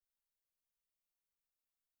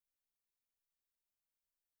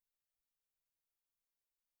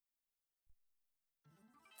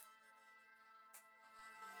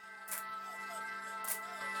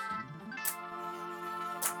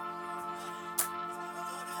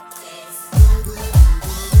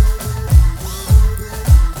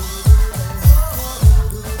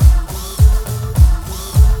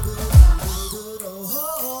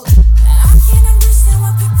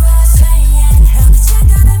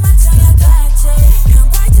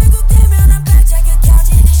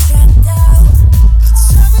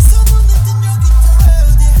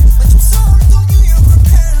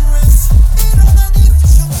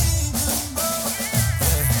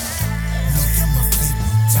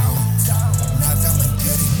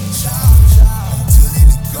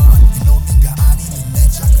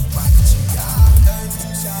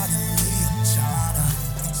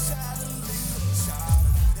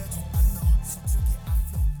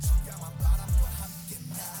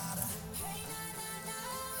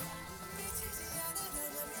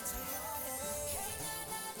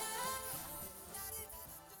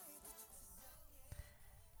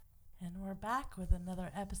back with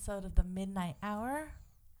another episode of the Midnight Hour.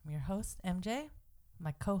 I'm your host, MJ.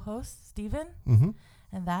 My co-host, Steven. Mm-hmm.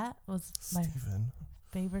 And that was my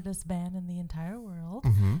favoriteest band in the entire world.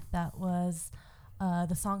 Mm-hmm. That was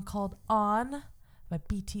the song called On by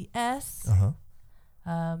BTS.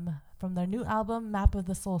 From their new album, Map of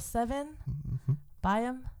the Soul 7. Mm-hmm. Buy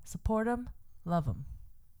them, support them, love them.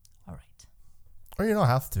 All right. Or you don't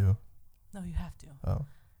have to. No, you have to. Oh.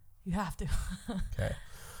 You have to. Okay.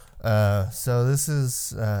 So this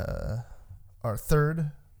is our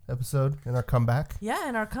third episode in our comeback. Yeah,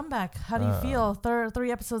 in our comeback. How do you feel?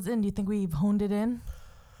 3 episodes in, do you think we've honed it in?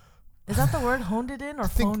 Is that the word, honed it in or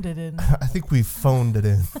phoned it in? I think we phoned it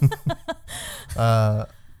in. I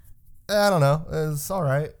don't know. It's all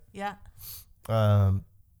right. Yeah. I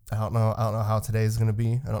don't know how today's going to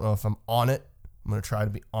be. I don't know if I'm on it. I'm going to try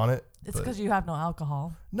to be on it. It's because you have no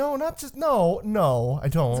alcohol. No, not just, no, I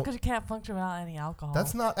don't. It's because you can't function without any alcohol.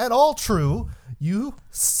 That's not at all true. You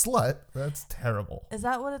slut. That's terrible. Is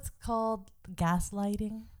that what it's called?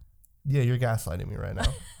 Gaslighting? Yeah, you're gaslighting me right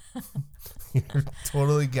now. You're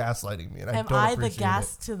totally gaslighting me. And Am I the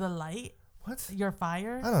gas to the light? What? Your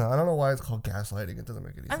fire? I don't know. I don't know why it's called gaslighting. It doesn't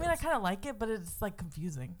make any sense. I mean, I kind of like it, but it's like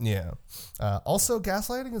confusing. Yeah. Also,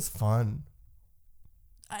 gaslighting is fun.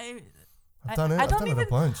 I've done it a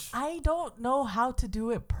bunch. I don't know how to do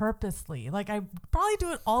it purposely. Like, I probably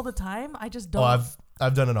do it all the time. I just don't. Oh,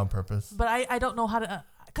 I've done it on purpose. But I don't know how to,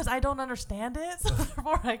 because I don't understand it, so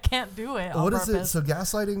therefore I can't do it on purpose. What is it? So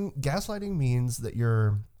gaslighting means that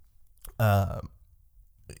you're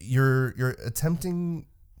attempting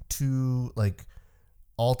to like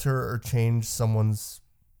alter or change someone's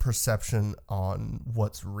perception on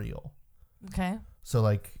what's real. Okay. So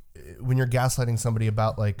like when you're gaslighting somebody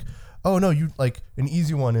about like, oh no, you like an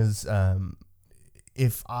easy one is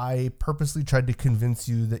if I purposely tried to convince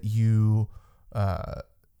you that you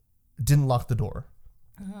didn't lock the door.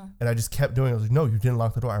 And I just kept doing it. I was like, no, you didn't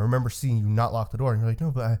lock the door. I remember seeing you not lock the door. And you're like,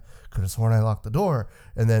 no, but I could have sworn I locked the door.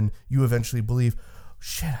 And then you eventually believe,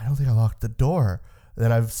 shit, I don't think I locked the door.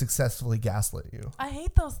 Then I've successfully gaslit you. I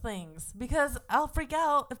hate those things because I'll freak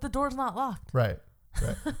out if the door's not locked. Right.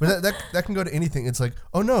 But that can go to anything. It's like,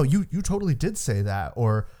 oh no, you totally did say that.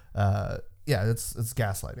 Or yeah, it's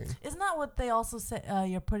gaslighting. Isn't that what they also say?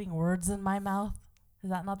 You're putting words in my mouth. Is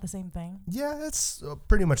that not the same thing? Yeah, it's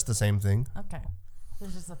pretty much the same thing. Okay.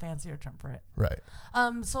 There's just a fancier term for it. Right.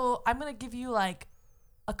 So I'm going to give you like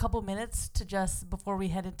a couple minutes to just, before we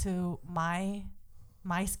head into my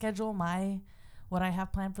schedule, what I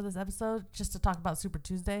have planned for this episode, just to talk about Super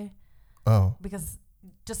Tuesday. Oh. Because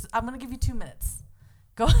I'm going to give you 2 minutes.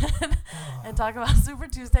 Go ahead and talk about Super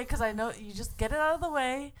Tuesday, because I know you just get it out of the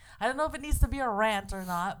way. I don't know if it needs to be a rant or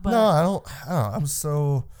not. But no, I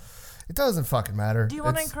don't. It doesn't fucking matter. Do you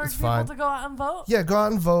want to encourage people to go out and vote? Yeah, go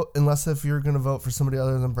out and vote, unless if you're going to vote for somebody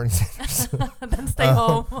other than Bernie Sanders. Then stay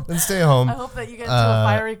home. Then stay home. I hope that you get into a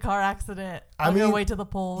fiery car accident on your way to the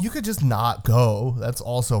polls. You could just not go. That's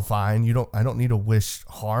also fine. I don't need to wish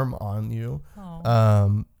harm on you.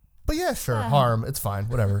 Oh. But yeah, sure, harm. It's fine.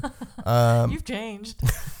 Whatever. You've changed.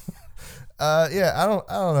 Yeah, I don't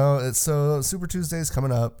know. So Super Tuesday is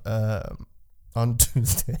coming up on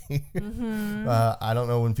Tuesday. Mm-hmm. I don't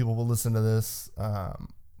know when people will listen to this.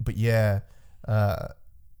 But yeah,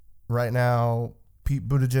 right now Pete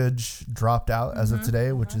Buttigieg dropped out as of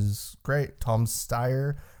today, which is great. Tom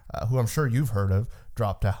Steyer, who I'm sure you've heard of,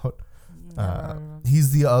 dropped out.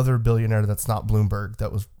 He's the other billionaire that's not Bloomberg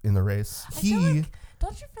that was in the race.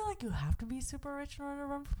 Don't you feel like you have to be super rich in order to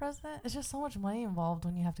run for president? It's just so much money involved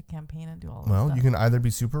when you have to campaign and do all that stuff. Well, you can either be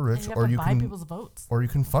super rich or you can buy people's votes. Or you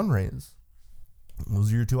can fundraise.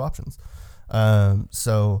 Those are your two options.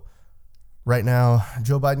 So right now,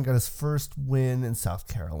 Joe Biden got his first win in South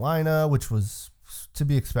Carolina, which was to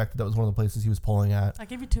be expected. That was one of the places he was polling at. I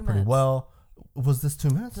gave you 2 minutes. Pretty well. Was this 2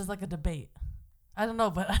 minutes? This is like a debate. I don't know,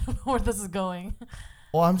 but I don't know where this is going.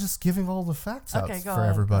 Well, I'm just giving all the facts out for ahead,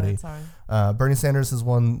 everybody. Sorry. Bernie Sanders has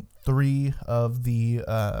won 3 of the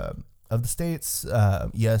states.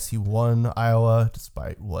 Yes, he won Iowa,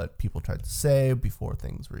 despite what people tried to say before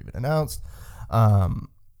things were even announced.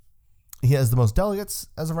 He has the most delegates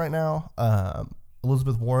as of right now.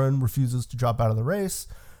 Elizabeth Warren refuses to drop out of the race.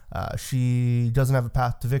 She doesn't have a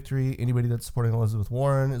path to victory. Anybody that's supporting Elizabeth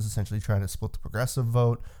Warren is essentially trying to split the progressive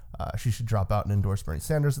vote. She should drop out and endorse Bernie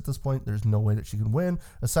Sanders at this point. There's no way that she can win,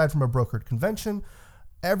 aside from a brokered convention.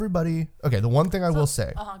 Everybody... Okay, the one thing I will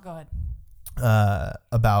say go ahead.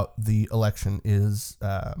 About the election is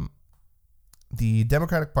the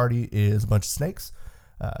Democratic Party is a bunch of snakes.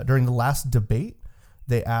 During the last debate,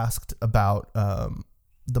 they asked about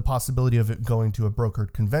the possibility of it going to a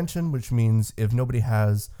brokered convention, which means if nobody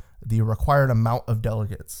has the required amount of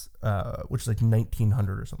delegates, which is like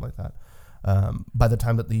 1,900 or something like that. By the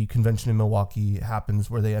time that the convention in Milwaukee happens,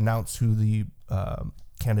 where they announce who the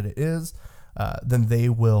candidate is, then they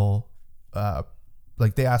will,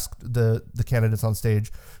 they asked the candidates on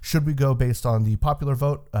stage, should we go based on the popular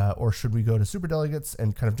vote, or should we go to superdelegates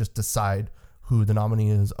and kind of just decide who the nominee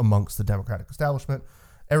is amongst the Democratic establishment?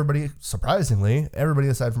 Everybody, surprisingly,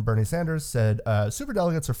 aside from Bernie Sanders said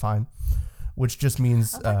superdelegates are fine, which just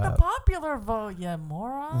means the popular vote, yeah,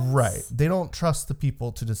 morons. Right. They don't trust the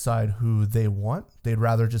people to decide who they want. They'd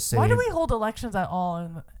rather just say, why do we hold elections at all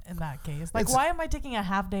in that case? Like, why am I taking a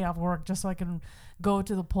half day off work just so I can go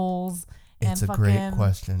to the polls? And it's a great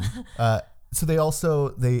question. So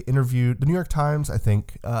they interviewed, the New York Times, I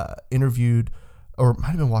think, interviewed, or it might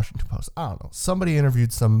have been Washington Post, I don't know. Somebody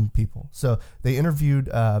interviewed some people. So they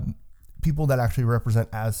interviewed people that actually represent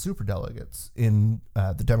as superdelegates in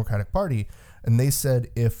the Democratic Party, and they said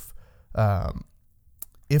if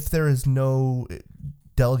there is no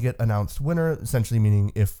delegate announced winner, essentially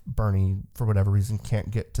meaning if Bernie for whatever reason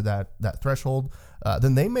can't get to that threshold,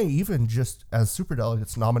 then they may even just as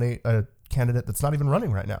superdelegates nominate a candidate that's not even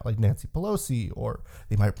running right now, like Nancy Pelosi, or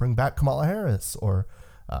they might bring back Kamala Harris or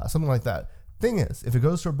something like that. Thing is, if it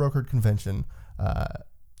goes to a brokered convention,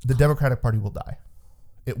 the Democratic Party will die.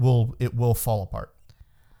 It will fall apart.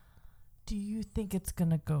 Do you think it's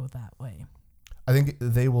gonna go that way? I think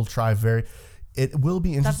they will try it will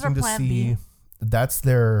be interesting to see. That's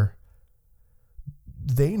their.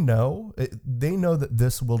 They know that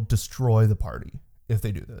this will destroy the party if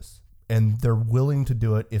they do this, and they're willing to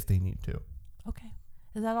do it if they need to. Okay,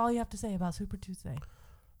 is that all you have to say about Super Tuesday?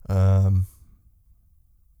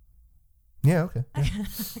 Yeah. Okay. Yeah.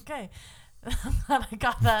 Okay. I'm glad I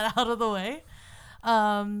got that out of the way.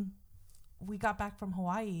 We got back from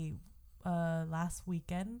Hawaii last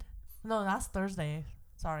Thursday.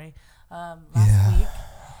 Sorry. Last week.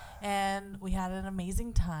 And we had an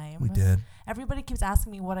amazing time. We did. Everybody keeps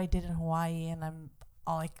asking me what I did in Hawaii, and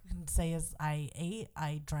all I can say is I ate,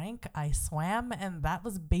 I drank, I swam, and that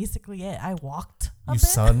was basically it. I walked a bit. You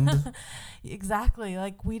sunned? Exactly.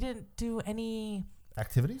 Like, we didn't do any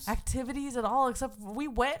activities at all, except we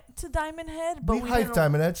went to Diamond Head, but we hiked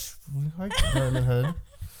Diamond Head.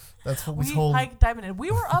 That's what we told. Hiked Diamond Head.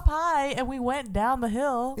 We were up high and we went down the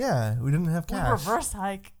hill. Yeah, we didn't have cash. We reverse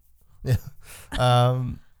hike. Yeah.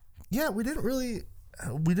 Yeah, we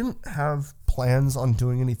didn't have plans on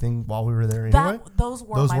doing anything while we were there anyway. Those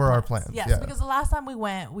were our plans. Yes, because the last time we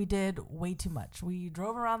went, we did way too much. We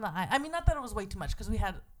drove around I mean, not that it was way too much, because we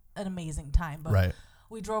had an amazing time, but right.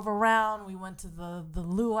 We drove around. We went to the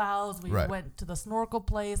luau's. We went to the snorkel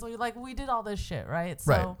place. We did all this shit, right?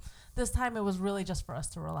 So this time it was really just for us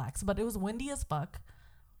to relax. But it was windy as fuck.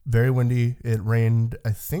 Very windy. It rained,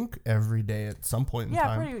 I think, every day at some point in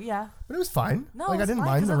time. Yeah. But it was fine. No, I didn't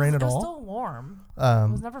mind the rain at all. It was still warm.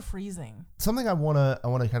 It was never freezing. Something I wanna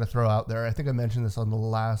kind of throw out there. I think I mentioned this on the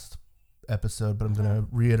last episode, but I'm gonna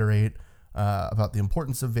reiterate. About the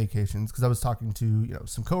importance of vacations, because I was talking to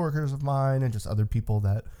some coworkers of mine and just other people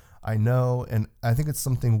that I know, and I think it's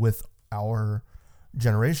something with our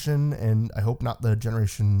generation, and I hope not the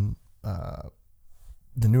generation, the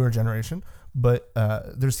newer generation, but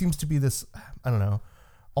there seems to be this, I don't know,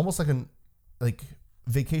 almost like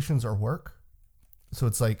vacations are work. So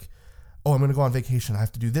it's like, oh, I'm going to go on vacation. I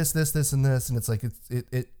have to do this, and this, and it's like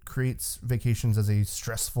it creates vacations as a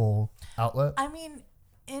stressful outlet. I mean,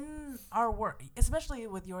 in our work, especially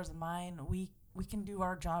with yours and mine, we can do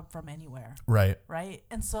our job from anywhere. Right.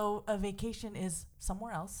 And so a vacation is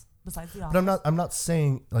somewhere else besides the office. But I'm not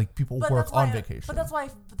saying like people work on vacation. But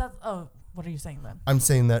what are you saying then? I'm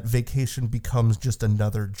saying that vacation becomes just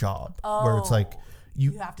another job where it's like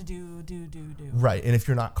you have to do. Right. And if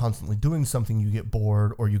you're not constantly doing something, you get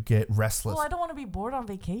bored or you get restless. Well, I don't want to be bored on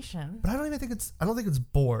vacation. But I don't think it's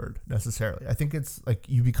bored necessarily. I think it's like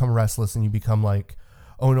you become restless and you become like,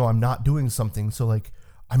 oh no, I'm not doing something, so like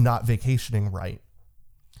I'm not vacationing right.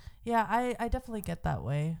 Yeah, I definitely get that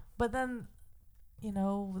way. But then,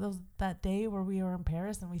 that day where we were in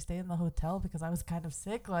Paris and we stayed in the hotel because I was kind of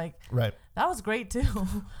sick, like that was great too.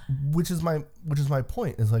 Which is my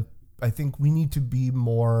point, is like I think we need to be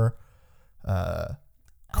more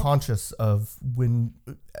conscious of when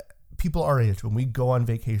people our age, when we go on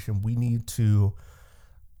vacation, we need to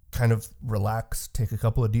kind of relax, take a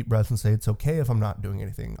couple of deep breaths and say, it's okay if I'm not doing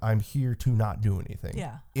anything. I'm here to not do anything.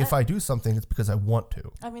 Yeah. If I do something, it's because I want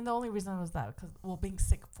to. I mean, the only reason was that because, being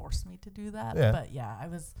sick forced me to do that. Yeah. But yeah, I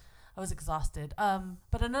was exhausted.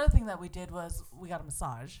 But another thing that we did was we got a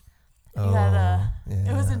massage. And you had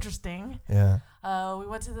yeah. It was interesting. Yeah. We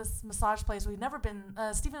went to this massage place. We've never been.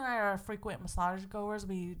 Stephen and I are frequent massage goers.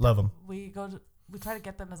 We Love them. We try to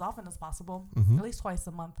get them as often as possible, Mm-hmm. at least twice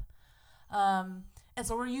a month. And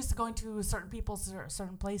so we're used to going to certain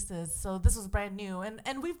certain places. So this was brand new,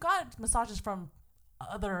 and we've got massages from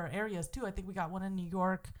other areas too. I think we got one in New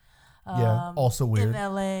York. Yeah, also weird. In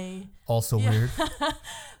LA. Also weird.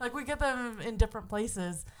 Like we get them in different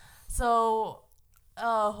places. So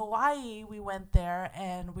Hawaii, we went there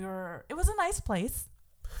and it was a nice place.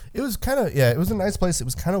 It was kind of, it was a nice place. It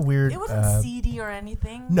was kind of weird. It wasn't seedy or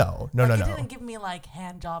anything. No. It didn't give me like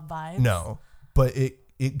hand job vibes. No, but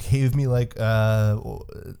it gave me like, I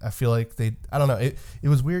feel like I don't know. It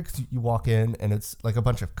was weird because you walk in and it's like a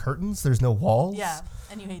bunch of curtains. There's no walls. Yeah,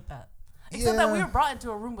 and you hate that. Except that we were brought into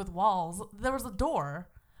a room with walls. There was a door.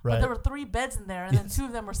 Right. But there were 3 beds in there, and then 2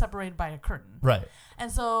 of them were separated by a curtain. Right.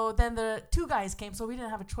 And so then the 2 guys came, so we didn't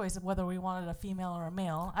have a choice of whether we wanted a female or a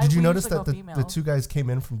male. Did you notice that the 2 guys came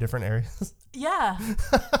in from different areas? Yeah.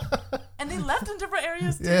 And they left in different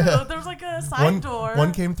areas, too. Yeah. There was like a side door.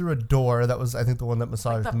 One came through a door. That was, I think, the one that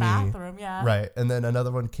massaged like the me. bathroom, yeah. Right. And then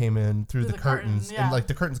another one came in through the curtains. Yeah. And like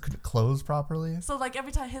the curtains couldn't close properly. So like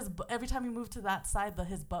every time he moved to that side,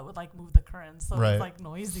 his butt would like move the curtains. So it was like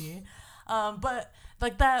noisy. But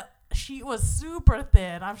like that sheet was super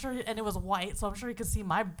thin. I'm sure, and it was white, so I'm sure he could see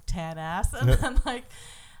my tan ass. And then like,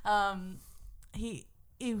 it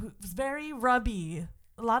was very rubby.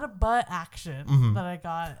 A lot of butt action that I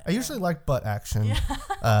got. I usually like butt action.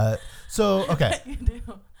 Yeah. So okay. You do.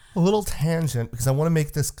 A little tangent because I want to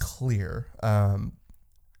make this clear, and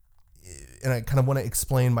I kind of want to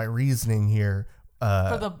explain my reasoning here.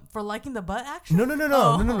 For liking the butt action?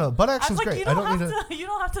 No. Butt action's like, great. You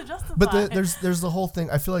don't have to justify. But there's the whole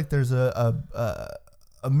thing. I feel like there's a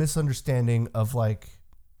misunderstanding of like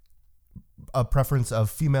a preference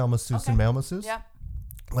of female masseuse and male masseuse. Yeah.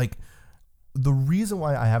 Like the reason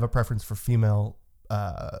why I have a preference for female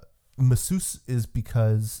masseuse is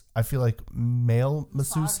because I feel like male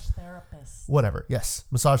masseuse therapists. Whatever. Yes,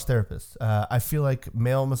 massage therapists. I feel like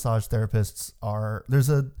male massage therapists there's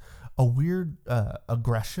a weird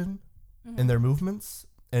aggression in their movements,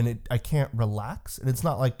 and I can't relax. And it's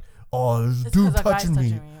not like, oh, there's a dude touching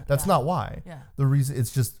me. That's not why. Yeah. The reason,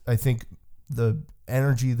 it's just, I think the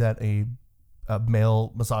energy that a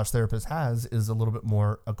male massage therapist has is a little bit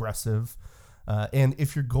more aggressive. And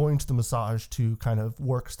if you're going to the massage to kind of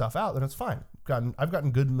work stuff out, then it's fine. I've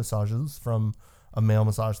gotten good massages from a male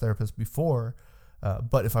massage therapist before.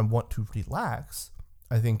 But if I want to relax,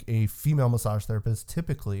 I think a female massage therapist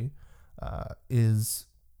typically is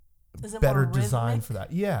better designed for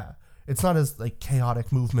that. Yeah. It's not as like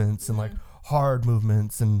chaotic movements and like hard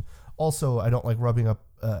movements. And also I don't like rubbing up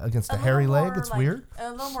against a hairy leg. It's like, weird.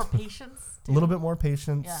 A little more patience. A little bit more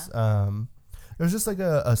patience. Yeah. There's just like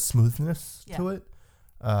a smoothness to it.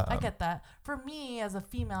 I get that. For me, as a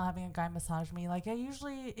female, having a guy massage me, like I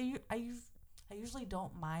usually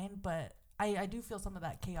don't mind, but I do feel some of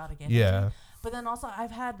that chaotic energy. Yeah. But then also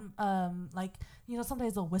I've had like, you know,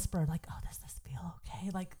 sometimes they'll whisper like, oh, does this feel okay?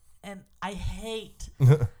 Like, and I hate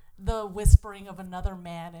the whispering of another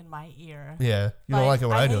man in my ear. Yeah. You don't like it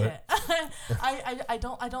when I do it. I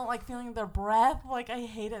don't like feeling their breath. Like I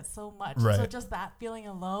hate it so much. Right. So just that feeling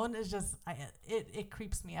alone is just it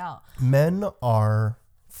creeps me out. Men are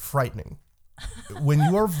frightening. When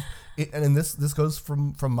you are, and this goes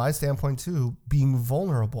from my standpoint too, being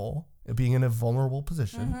vulnerable, being in a vulnerable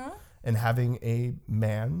position, and having a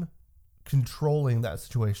man controlling that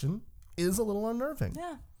situation is a little unnerving.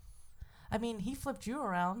 Yeah. I mean, he flipped you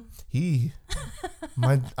around.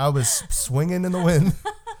 I was swinging in the wind.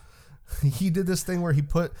 He did this thing where he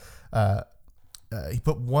put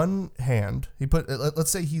one hand.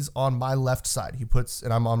 Let's say he's on my left side.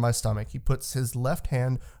 And I'm on my stomach. He puts his left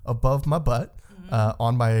hand above my butt,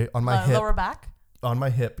 on my hip, lower back. On my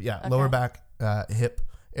hip, yeah, okay. Lower back, hip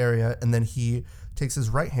area, and then he takes his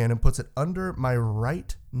right hand and puts it under my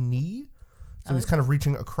right knee. So he's kind of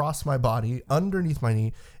reaching across my body, underneath my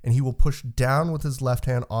knee, and he will push down with his left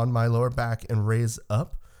hand on my lower back and raise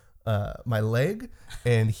up my leg.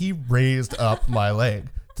 And he raised up my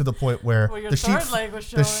leg to the point where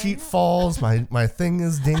the sheet falls. My thing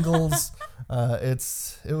is dingles.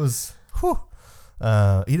 It was whew.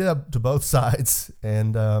 He did up to both sides,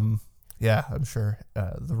 and yeah, I'm sure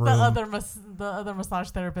the room. The other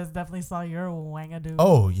massage therapist definitely saw your wangadoo.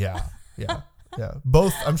 Oh yeah. Yeah,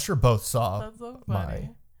 both. I'm sure both saw That's so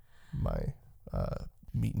funny. my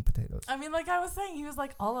meat and potatoes. I mean, like I was saying, he was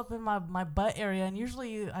like all up in my butt area, and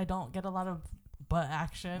usually I don't get a lot of butt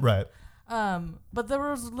action. Right. But there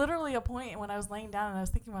was literally a point when I was laying down and I was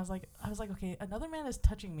thinking, I was like, okay, another man is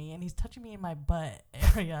touching me and he's touching me in my butt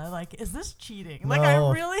area. Like, is this cheating? Like, I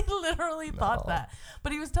really literally thought that.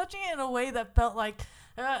 But he was touching it in a way that felt like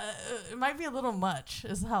it might be a little much,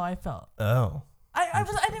 is how I felt. Oh. I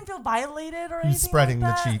didn't feel violated or anything. He's spreading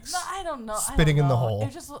like that. the cheeks. No, I don't know. Spitting in the hole.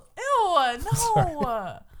 It just ew.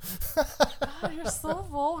 No. God, you're so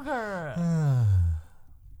vulgar.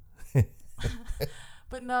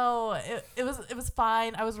 But no, it was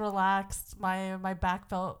fine. I was relaxed. My back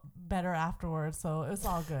felt better afterwards, so it was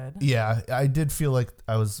all good. Yeah, I did feel like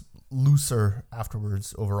I was looser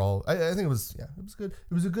afterwards overall. I think it was good.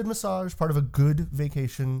 It was a good massage, part of a good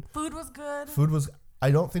vacation. Food was good. I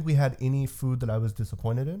don't think we had any food that I was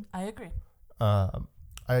disappointed in. I agree.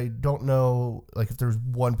 I don't know, like, if there's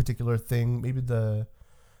one particular thing. Maybe the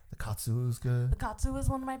katsu was good. The katsu was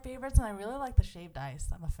one of my favorites, and I really like the shaved ice.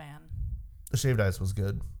 I'm a fan. The shaved ice was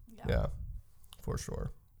good. Yeah, for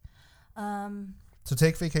sure. So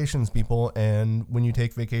take vacations, people, and when you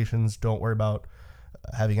take vacations, don't worry about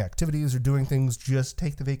having activities or doing things. Just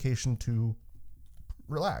take the vacation to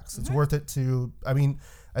relax. It's worth it to. I mean,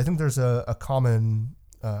 I think there's a common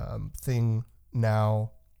thing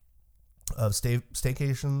now of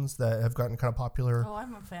staycations that have gotten kind of popular. Oh,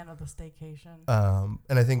 I'm a fan of the staycation.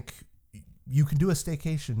 And I think you can do a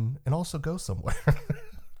staycation and also go somewhere.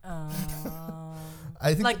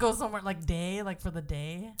 I think, like, go somewhere like for the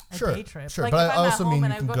day, day trip. Sure, like, but I also mean you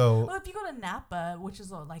can go. Well, if you go to Napa, which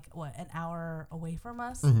is like what, an hour away from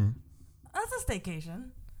us, Mm-hmm. that's a staycation.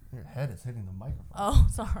 Your head is hitting the microphone. Oh,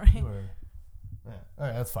 sorry. Yeah. All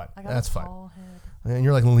right, that's fine. I got that's a fine. tall head. And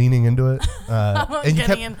you're like leaning into it, and you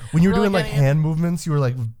kept when you were doing like hand movements, you were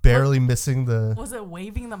like barely missing the. Was it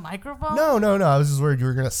waving the microphone? No. I was just worried you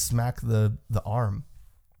were gonna smack the arm.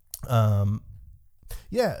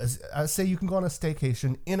 Yeah, I say you can go on a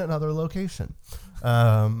staycation in another location.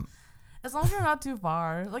 As long as you're not too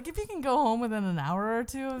far. Like, if you can go home within an hour or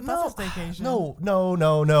two, that's a staycation. No.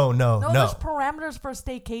 There's parameters for a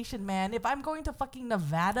staycation, man. If I'm going to fucking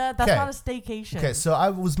Nevada, that's not a staycation. Okay, so I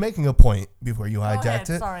was making a point before you hijacked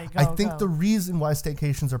it. Sorry, I think the reason why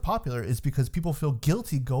staycations are popular is because people feel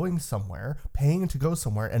guilty going somewhere, paying to go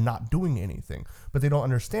somewhere, and not doing anything. But they don't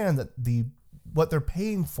understand that what they're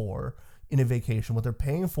paying for in a vacation, what they're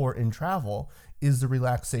paying for in travel, is the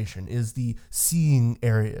relaxation, is the seeing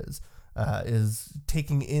areas, is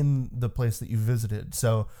taking in the place that you visited.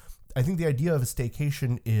 So I think the idea of a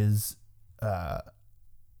staycation is,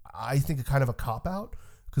 I think, a kind of a cop-out,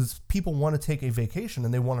 because people want to take a vacation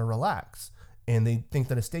and they want to relax. And they think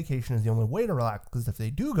that a staycation is the only way to relax, because if they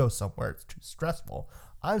do go somewhere, it's too stressful.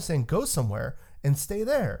 I'm saying go somewhere and stay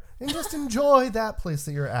there and just enjoy that place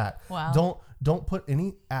that you're at. Wow. Don't put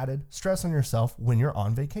any added stress on yourself when you're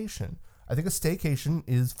on vacation. I think a staycation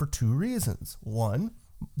is for two reasons. One,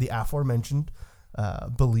 the aforementioned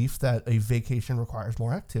belief that a vacation requires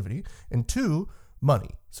more activity. And two,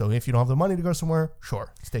 money. So if you don't have the money to go somewhere,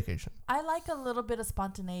 sure, staycation. I like a little bit of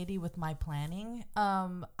spontaneity with my planning.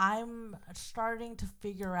 I'm starting to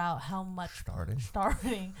figure out how much...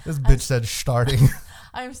 Starting. This bitch said starting.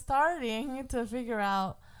 I'm starting to figure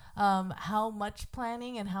out how much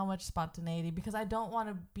planning and how much spontaneity, because I don't want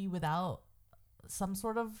to be without some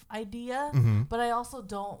sort of idea, but I also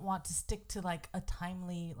don't want to stick to like a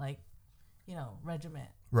timely, like, regiment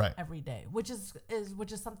every day, which is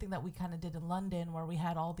something that we kind of did in London, where we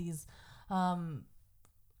had all these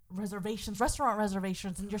restaurant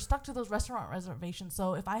reservations, and you're stuck to those restaurant reservations.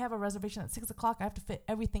 So if I have a reservation at 6:00, I have to fit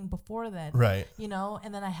everything before then, right?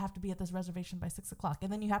 And then I have to be at this reservation by 6:00,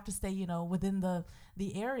 and then you have to stay, within the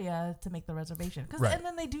area to make the reservation. And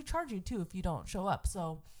then they do charge you too if you don't show up.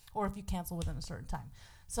 So, or if you cancel within a certain time.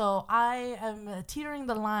 So I am teetering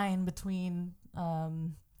the line between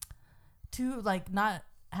like not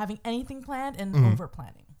having anything planned and over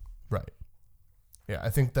planning. Right. Yeah, I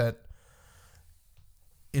think that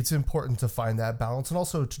it's important to find that balance, and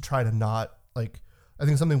also to try to not, like, I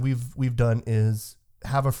think something we've done is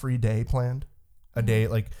have a free day planned. A day,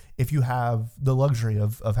 like, if you have the luxury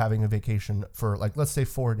of having a vacation for, like, let's say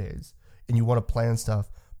 4 days, and you want to plan stuff,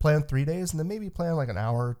 plan 3 days, and then maybe plan like an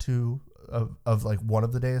hour or two of like one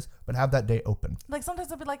of the days, but have that day open. Like, sometimes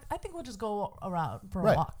I'll be like, I think we'll just go around for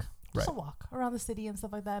a walk. Just a walk around the city and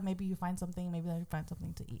stuff like that. Maybe you find something. Maybe you find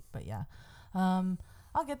something to eat. But yeah,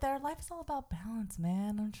 I'll get there. Life is all about balance,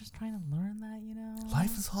 man. I'm just trying to learn that,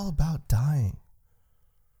 Life is all about dying.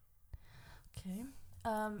 Okay.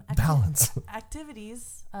 Balance.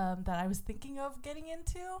 Activities that I was thinking of getting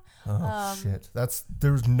into. Shit.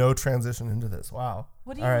 There's no transition into this. Wow.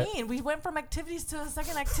 What do you mean? We went from activities to a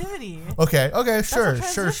second activity. Okay. Sure.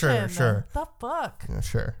 The fuck? Yeah,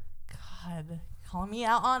 sure. God, calling me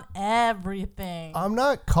out on everything. I'm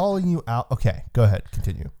not calling you out. Okay, go ahead.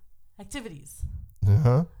 Continue. Activities.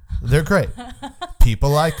 Uh-huh. They're great.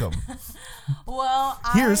 People like them. Well,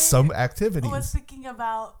 Here's some I activities. was thinking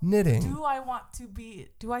about Knitting. Do I want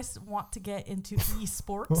to get into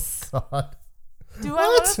esports? Oh, God. Do I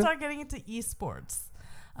want to start getting into esports?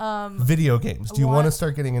 Video games. Do you want to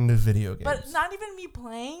start getting into video games? But not even me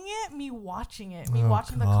playing it, me watching it. Me Oh,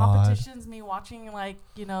 watching the God. competitions, me watching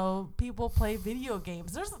people play video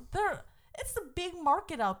games. It's a big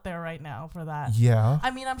market out there right now for that. Yeah.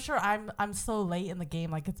 I mean, I'm sure I'm so late in the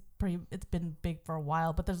game. Like it's been big for a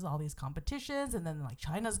while, but there's all these competitions, and then like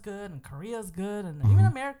China's good and Korea's good, and even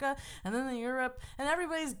America, and then Europe, and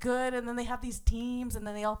everybody's good, and then they have these teams, and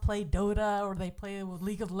then they all play Dota or they play with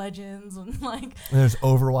League of Legends and like. And there's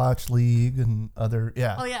Overwatch League and other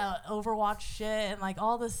Oh yeah, Overwatch shit and like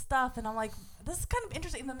all this stuff, and I'm like, this is kind of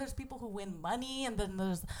interesting. And then there's people who win money, and then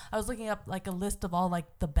I was looking up like a list of all like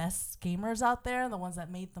the best gamers out there, the ones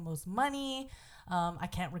that made the most money. I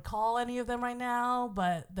can't recall any of them right now,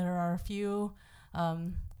 but there are a few.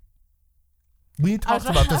 We talked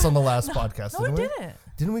about this on the last podcast. No, we didn't.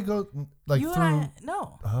 Didn't we go like You through? and I,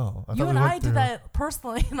 no. Oh, I You thought and we I went did through. that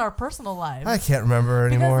personally in our personal lives. I can't remember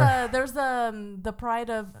anymore. Because there's the pride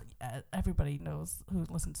of everybody knows who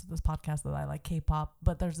listens to this podcast that I like K-pop,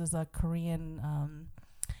 but there's this Korean.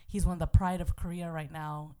 He's one of the pride of Korea right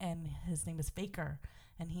now, and his name is Faker,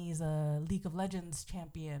 and he's a League of Legends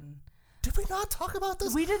champion. Did we not talk about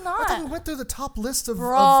this? We did I not. thought we went through the top list of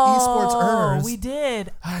Bro, esports earners. we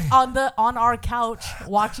did on our couch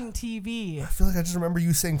watching TV. I feel like I just remember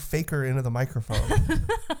you saying Faker into the microphone.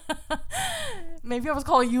 Maybe I was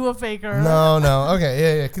calling you a faker. No.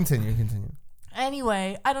 Okay, yeah. Continue.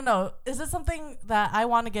 Anyway, I don't know. Is this something that I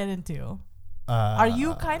want to get into? Are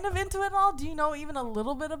you kind of into it all? Do you know even a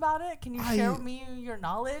little bit about it? Can you share with me your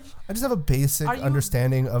knowledge? I just have a basic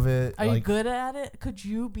understanding of it. Are you good at it? Could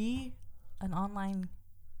you be an online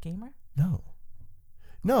gamer? No.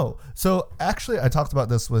 So actually, I talked about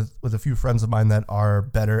this with a few friends of mine that are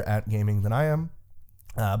better at gaming than I am.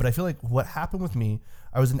 But I feel like what happened with me,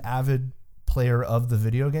 I was an avid player of the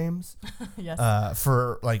video games yes.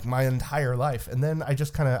 For like my entire life, and then I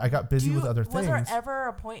just I got busy with other things. Was there ever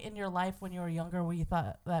a point in your life when you were younger where you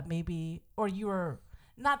thought that maybe, or you were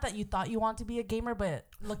not that you thought you wanted to be a gamer, but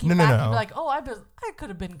looking back, you'd be like, oh, I could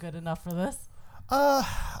have been good enough for this.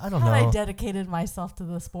 I don't know. Had I dedicated myself to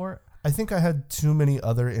the sport? I think I had too many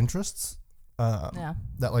other interests. That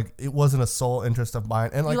like it wasn't a sole interest of mine,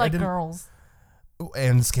 and like you I like didn't. Girls.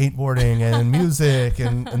 And skateboarding and music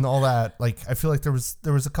and all that. Like I feel like there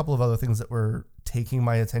was a couple of other things that were taking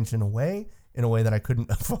my attention away in a way that I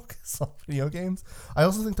couldn't focus on video games. I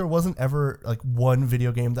also think there wasn't ever like one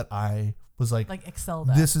video game that I was like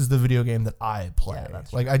excelled at. This is the video game that I play. Yeah,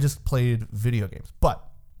 that's like true. I just played video games, but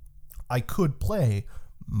I could play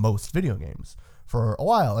most video games for a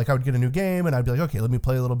while. Like I would get a new game and I'd be like, okay, let me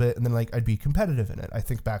play a little bit, and then like I'd be competitive in it. I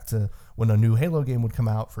think back to when a new Halo game would come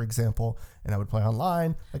out, for example, and I would play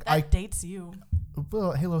online. Like that dates you.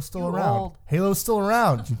 Well, Halo's still You around. old. Halo's still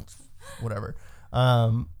around. Whatever.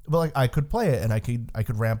 But like I could play it and I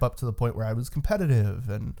could ramp up to the point where I was competitive,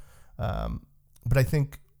 and but I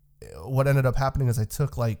think what ended up happening is I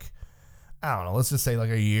took like, I don't know, let's just say like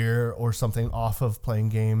a year or something off of playing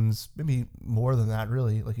games, maybe more than that,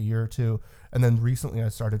 really, like a year or two. And then recently I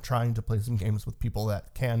started trying to play some games with people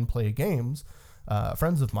that can play games,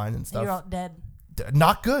 friends of mine and stuff. You're all dead.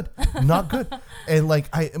 Not good. And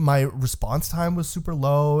like my response time was super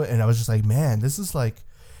low, and I was just like, man, this is like,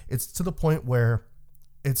 it's to the point where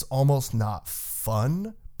it's almost not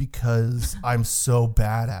fun because I'm so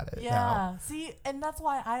bad at it now. See, and that's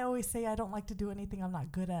why I always say I don't like to do anything I'm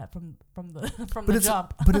not good at from the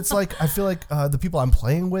jump. But it's like I feel like the people I'm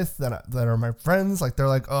playing with that are my friends, like they're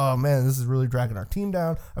like, oh man, this is really dragging our team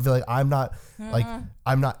down. I feel like I'm not like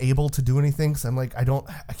I'm not able to do anything, because I'm like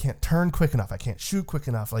I can't turn quick enough, I can't shoot quick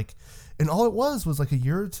enough, like, and all it was like a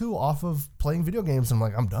year or two off of playing video games. And I'm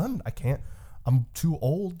like, I'm done. I'm too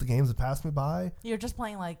old. The games have passed me by. You're just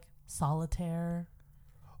playing like solitaire.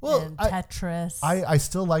 Well, and Tetris. I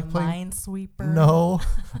still like playing Minesweeper. No,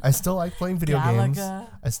 I still like playing video games. Galaga.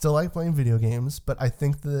 I still like playing video games, but I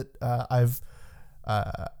think that I've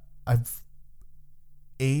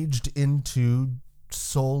aged into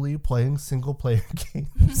solely playing single player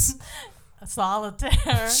games.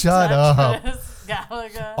 Solitaire. Shut Tetris,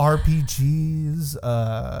 Galaga. RPGs,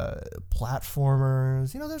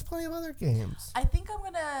 platformers. You know, there's plenty of other games. I think I'm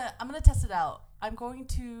gonna test it out. I'm gonna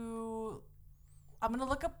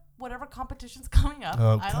look up whatever competition's coming up.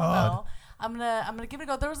 Oh, I don't know. I'm gonna give it a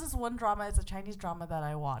go. There was this one drama. It's a Chinese drama that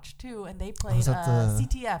I watched too, and they played that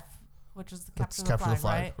CTF. which is That's Capture the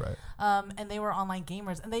Flag, right? And they were online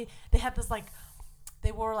gamers, and they had this like,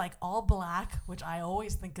 they wore like all black, which I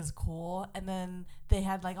always think is cool. And then they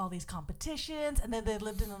had like all these competitions, and then they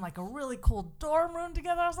lived in like a really cool dorm room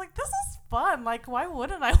together. I was like, this is fun. Like, why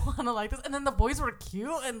wouldn't I want to like this? And then the boys were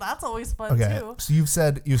cute, and that's always fun too. So you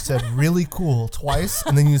said really cool twice,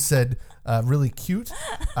 and then you said really cute.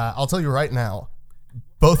 I'll tell you right now,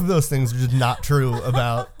 both of those things are just not true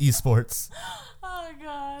about esports. Oh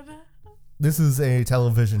God. This is a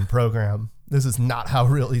television program. This is not how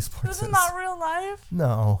real esports is. This is not real life?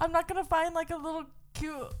 No. I'm not going to find like a little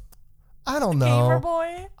cute I don't know. gamer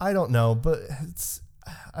boy? I don't know, but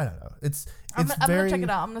I don't know. I'm going to check it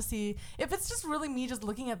out. I'm going to see. If it's just really me just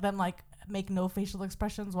looking at them like make no facial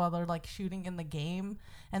expressions while they're like shooting in the game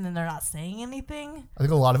and then they're not saying anything. I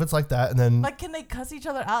think a lot of it's like that. And then like, can they cuss each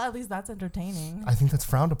other out? At least that's entertaining. I think that's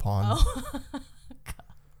frowned upon. Oh.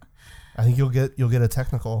 I think you'll get a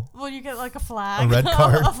technical. Well, you get like a flag, a red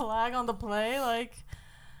card, a flag on the play. Like,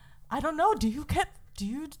 I don't know. Do you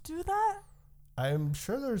do that? I'm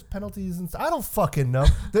sure there's penalties and stuff. I don't fucking know.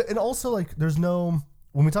 And also, like, there's no,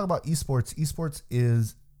 when we talk about esports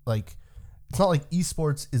is like, it's not like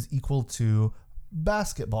esports is equal to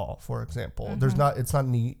basketball, for example. Mm-hmm. It's not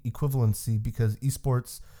any equivalency because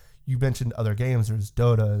esports, you mentioned other games. There's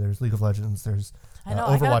Dota, there's League of Legends, there's I know,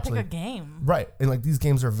 Overwatch. I gotta pick a game. Right. And like these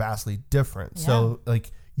games are vastly different. Yeah. So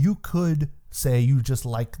like you could say you just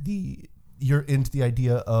like you're into the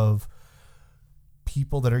idea of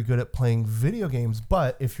people that are good at playing video games,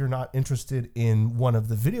 but if you're not interested in one of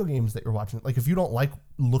the video games that you're watching, like if you don't like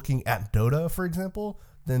looking at Dota, for example,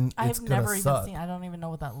 then it's gonna suck. I don't even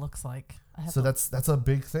know what that looks like. So that's a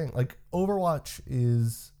big thing. Like Overwatch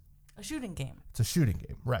is a shooting game. It's a shooting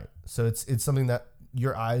game, right? So it's something that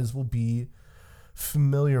your eyes will be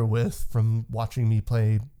familiar with from watching me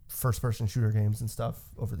play first-person shooter games and stuff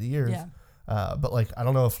over the years. Yeah. But like, I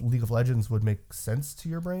don't know if League of Legends would make sense to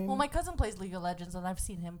your brain. Well, my cousin plays League of Legends, and I've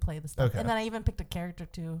seen him play the stuff. Okay. And then I even picked a character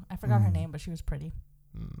too. I forgot her name, but she was pretty.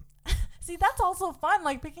 See, that's also fun,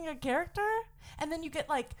 like picking a character, and then you get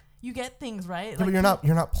things, right? Yeah, like, but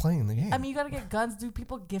you're not playing the game. I mean, you gotta get guns. Do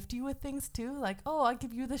people gift you with things too? Like, oh, I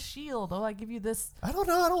give you this shield. Oh, I give you this. I don't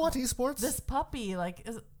know. I don't watch esports. This puppy, like,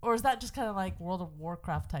 or is that just kind of like World of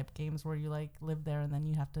Warcraft type games where you like live there and then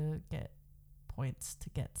you have to get points to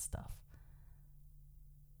get stuff?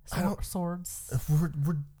 Swords.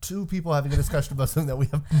 We're two people having a discussion about something that we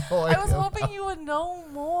have no idea. I was hoping you would know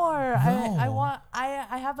more. No.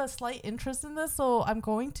 I have a slight interest in this, so I'm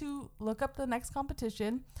going to look up the next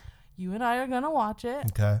competition. You and I are going to watch it.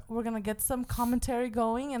 Okay. We're going to get some commentary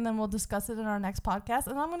going, and then we'll discuss it in our next podcast.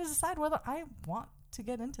 And I'm going to decide whether I want to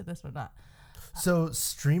get into this or not. So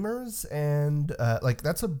streamers and like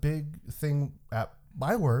that's a big thing at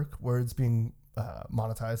my work where it's being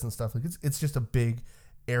monetized and stuff. Like it's just a big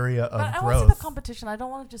area of growth. I want to see the competition. I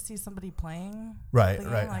don't want to just see somebody playing. Right.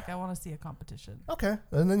 Like I want to see a competition. Okay.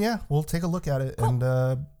 And then we'll take a look at it and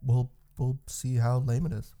we'll see how lame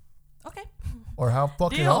it is. Okay. Or how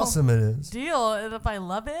fucking awesome it is. Deal. And if I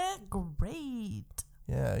love it, great.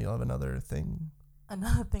 Yeah, you'll have another thing.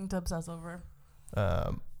 Another thing to obsess over.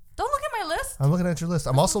 Don't look at my list. I'm looking at your list.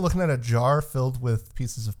 I'm also looking at a jar filled with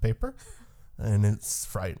pieces of paper, and it's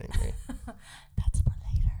frightening me. That's for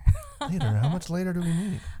later. Later? How much later do we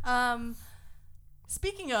need?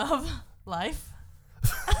 Speaking of life.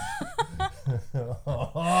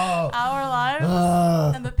 Our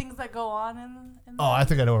lives and the things that go on in I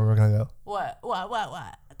think I know where we're gonna go. What?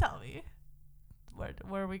 Tell me.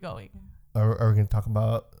 Where are we going? Are we gonna talk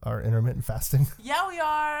about our intermittent fasting? Yeah, we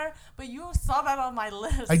are. But you saw that on my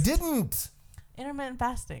list. I didn't. Intermittent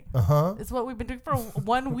fasting. Uh-huh. It's what we've been doing for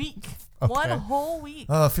 1 week. Okay. 1 whole week.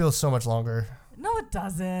 Oh, it feels so much longer. No, it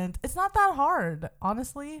doesn't. It's not that hard,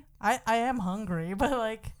 honestly. I am hungry, but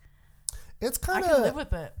like it's kind of I can live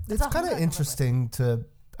with it. It's kind of interesting to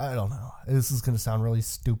I don't know. This is going to sound really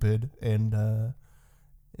stupid and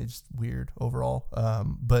it's just weird overall.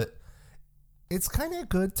 But it's kind of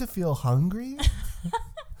good to feel hungry.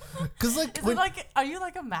 Cuz like are you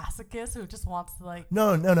like a masochist who just wants to like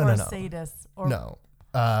No. Or a sadist or no.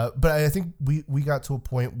 But I think we got to a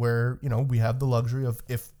point where, we have the luxury of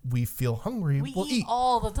if we feel hungry, we'll eat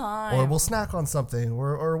all the time. Or we'll snack on something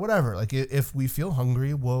or whatever. Like if we feel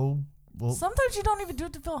hungry, we'll sometimes you don't even do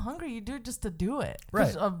it to feel hungry. You do it just to do it. Right.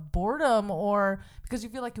 Because of boredom or because you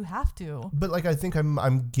feel like you have to. But like I think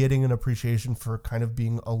I'm getting an appreciation for kind of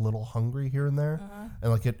being a little hungry here and there. Uh-huh.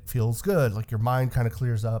 And like it feels good. Like your mind kind of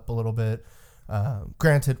clears up a little bit.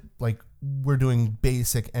 Granted, like we're doing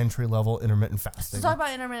basic entry level intermittent fasting. So talk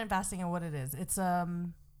about intermittent fasting and what it is.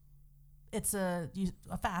 a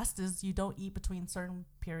fast is you don't eat between certain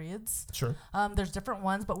periods. Sure. There's different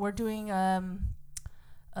ones, but we're doing a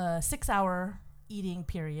 6-hour eating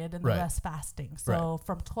period and the rest fasting. So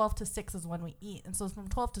from 12 to 6 is when we eat. And so from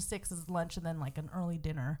 12 to 6 is lunch and then like an early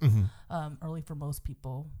dinner. Early for most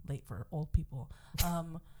people, late for old people.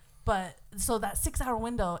 But so that 6-hour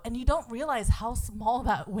window, and you don't realize how small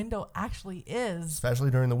that window actually is.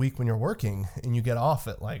 Especially during the week when you're working and you get off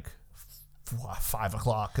at like 5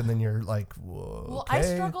 o'clock and then you're like, whoa. Well, okay.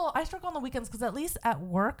 I struggle on the weekends because at least at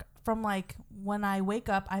work, from like when I wake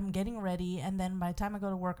up, I'm getting ready, and then by the time I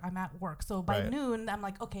go to work, I'm at work. So by noon, I'm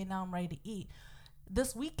like, okay, now I'm ready to eat.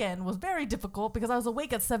 This weekend was very difficult because I was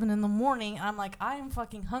awake at 7 a.m. and I'm like, I am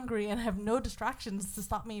fucking hungry and have no distractions to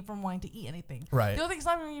stop me from wanting to eat anything. Right. The only thing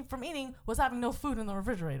stopping me from eating was having no food in the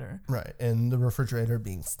refrigerator. Right. And the refrigerator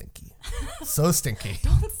being stinky. So stinky.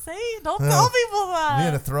 Don't tell people that. We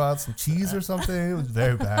had to throw out some cheese or something. It was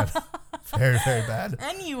very bad. Very, very bad.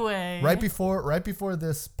 Anyway. Right before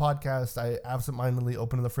this podcast, I absentmindedly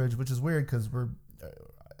opened the fridge, which is weird because we're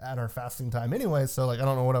at our fasting time anyway. So like, I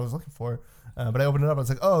don't know what I was looking for. But I opened it up. I was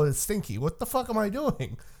like, oh, it's stinky. What the fuck am I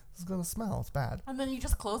doing? This is going to smell. It's bad. And then you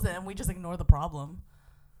just close it and we just ignore the problem.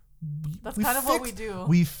 That's kind of what we do.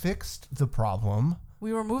 We fixed the problem.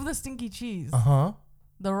 We remove the stinky cheese. Uh-huh.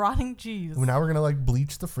 The rotting cheese. Well, now we're going to like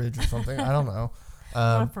bleach the fridge or something. I don't know.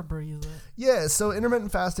 Febreze it. Yeah. So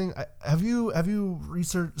intermittent fasting, have you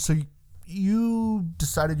researched? So you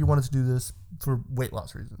decided you wanted to do this for weight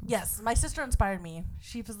loss reasons. Yes. My sister inspired me.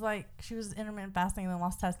 She was intermittent fasting and then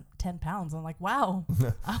lost 10 pounds. I'm like, wow,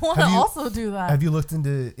 I want to also do that. Have you looked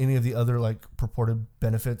into any of the other like purported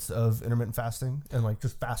benefits of intermittent fasting and like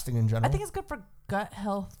just fasting in general? I think it's good for gut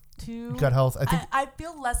health too. Gut health. I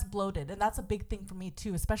feel less bloated, and that's a big thing for me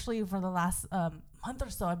too, especially for the last month or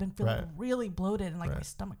so. I've been feeling really bloated and like my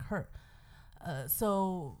stomach hurt.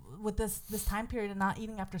 So with this time period and not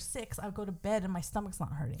eating after 6, I go to bed and my stomach's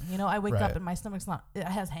not hurting. You know, I wake up and my stomach's not. It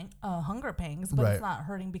has hunger pangs, but it's not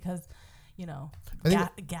hurting because, you know,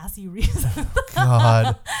 gassy reasons.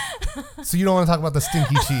 God. So you don't want to talk about the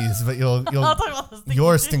stinky cheese, but you'll I'll talk about the stinky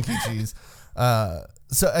your cheese. stinky cheese.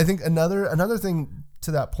 So I think another thing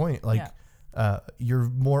to that point, like. You're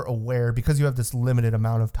more aware because you have this limited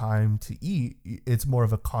amount of time to eat. It's more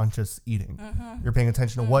of a conscious eating. You're paying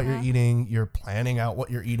attention to what you're eating. You're planning out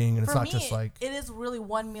what you're eating, and it's not just like it is really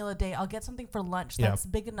one meal a day. I'll get something for lunch that's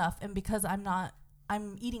big enough, and because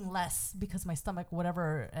I'm eating less because my stomach,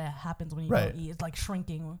 whatever happens when you don't eat, it's like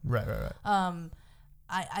shrinking. Right.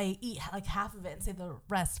 I eat like half of it and save the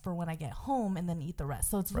rest for when I get home and then eat the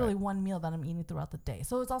rest. So it's really one meal that I'm eating throughout the day.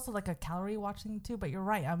 So it's also like a calorie watching too, but you're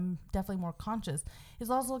right. I'm definitely more conscious. It's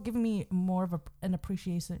also giving me more of an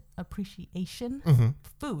appreciation for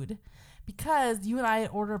food, because you and I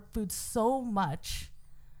order food so much,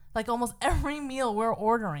 like almost every meal we're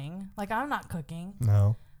ordering. Like I'm not cooking.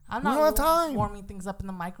 No. I'm not warming things up in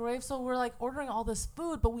the microwave. So we're like ordering all this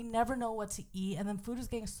food, but we never know what to eat. And then food is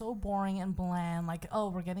getting so boring and bland. Like, oh,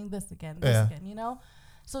 we're getting this again, you know?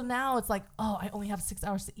 So now it's like, oh, I only have 6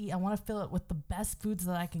 hours to eat. I want to fill it with the best foods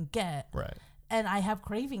that I can get. Right. And I have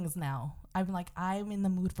cravings now. I'm in the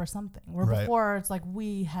mood for something. Where before it's like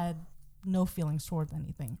we had no feelings towards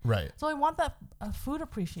anything. Right. So I want that food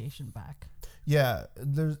appreciation back. Yeah.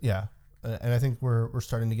 And I think we're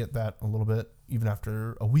starting to get that a little bit even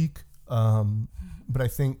after a week. But I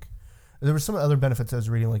think there were some other benefits I was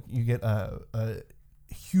reading. Like you get a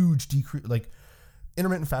huge decrease, like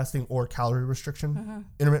intermittent fasting or calorie restriction.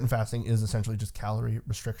 Intermittent fasting is essentially just calorie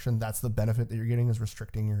restriction. That's the benefit that you're getting, is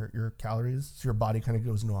restricting your calories. So your body kind of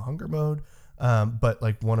goes into a hunger mode. But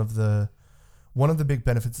like one of the big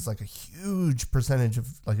benefits is like a huge percentage of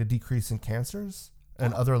like a decrease in cancers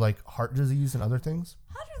and other like heart disease and other things.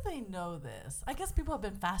 How do they know this? I guess people have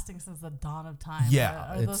been fasting since the dawn of time.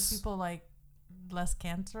 Yeah. Are those people like less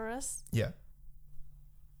cancerous? Yeah.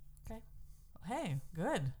 Okay. Hey,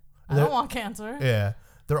 good. I don't want cancer. Yeah.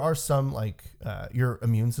 There are some like your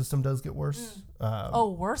immune system does get worse.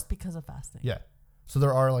 Worse because of fasting. Yeah. So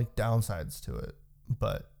there are like downsides to it,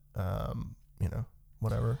 but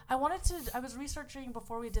whatever. I was researching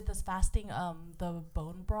before we did this fasting, the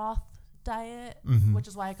bone broth diet, which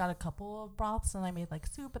is why I got a couple of broths, and I made like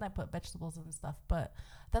soup and I put vegetables and stuff. But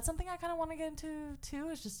that's something I kind of want to get into too,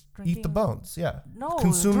 is just drinking. Eat the bones, yeah. No,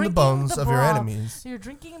 consume the bones of your enemies. So you're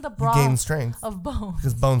drinking the broth. You gain strength of bones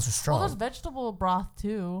because bones are strong. Well, there's vegetable broth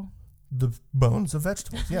too. The bones of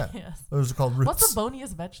vegetables, yeah. Yes. Those are called roots. What's the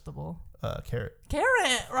boniest vegetable? Carrot.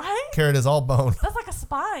 Carrot, right? Carrot is all bone. That's like a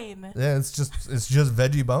spine. Yeah, it's just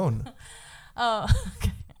veggie bone. Oh,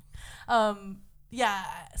 okay. Yeah.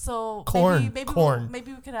 So corn.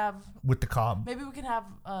 Maybe we could have with the cob. Maybe we could have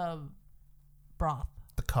broth.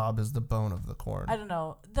 The cob is the bone of the corn. I don't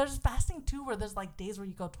know. There's fasting too, where there's like days where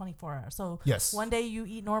you go 24 hours. So yes. One day you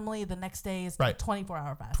eat normally, the next day is right.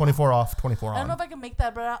 24-hour fast. 24 off, 24 on. I don't know if I can make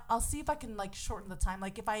that, but I'll see if I can like shorten the time.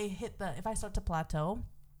 Like if I start to plateau,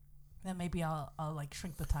 then maybe I'll like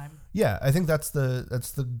shrink the time. Yeah, I think that's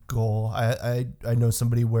the goal. I know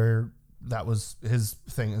somebody where that was his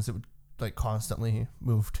thing, is it would like constantly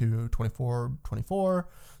move to 24, 24,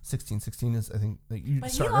 16, 16 is I think that you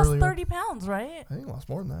but start he lost earlier. 30 pounds, right? I think he lost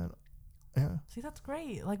more than that. Yeah. See, that's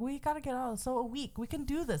great. Like we gotta get out. So a week, we can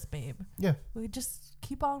do this, babe. Yeah. We just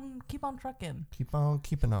keep on trucking. Keep on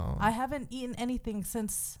keeping on. I haven't eaten anything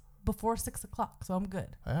since before 6 o'clock, so I'm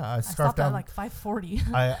good. Yeah, I stopped down at like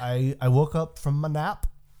 5:40. I woke up from my nap,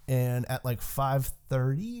 and at like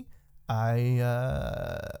 5:30, I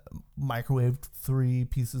microwaved 3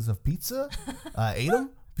 pieces of pizza. Ate them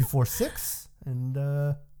before 6, and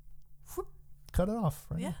cut it off.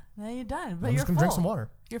 Right. Yeah, now you're done. But I'm you're just gonna full. drink some water.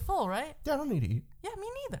 You're full, right? Yeah, I don't need to eat. Yeah, me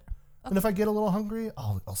neither. Okay. And if I get a little hungry,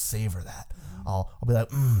 I'll savor that. I'll be like,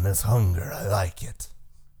 this hunger, I like it.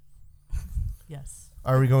 Yes.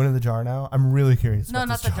 Are we going to the jar now? I'm really curious. No, about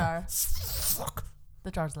not this the jar. Fuck.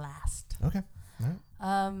 The jar's last. Okay.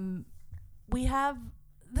 All right. We have.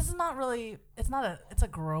 This is not really. It's a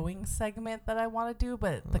growing segment that I want to do,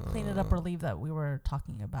 but the clean it up or leave that we were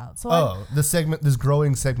talking about. So this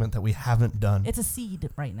growing segment that we haven't done. It's a seed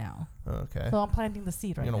right now. Okay. So I'm planting the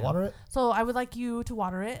seed right now. You're gonna water it? So I would like you to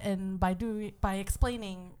water it, and by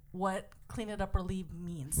explaining what clean it up or leave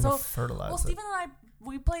means. So fertilize. Well, Steven and I,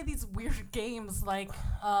 we play these weird games like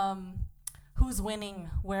Who's Winning,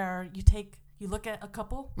 where you look at a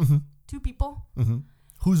couple, 2 people. Mm-hmm.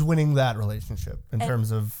 Who's winning that relationship in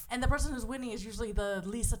terms of... And the person who's winning is usually the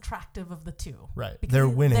least attractive of the 2. Right. Because they're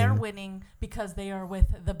winning. They're winning because they are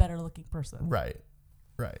with the better looking person. Right.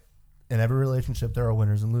 Right. In every relationship, there are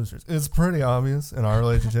winners and losers. It's pretty obvious in our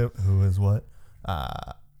relationship who is what.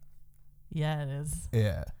 Yeah, it is.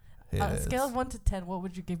 Yeah. On a scale of 1 to 10, what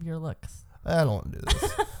would you give your looks? I don't want to do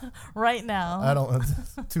this. Right now. I don't want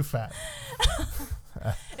to. Too fat.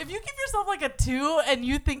 If you give yourself like a 2 and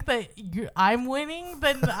you think that I'm winning,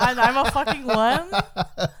 then I'm a fucking 1.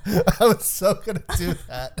 I was so gonna do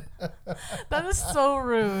that. That is so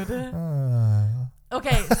rude.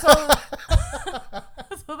 Okay, so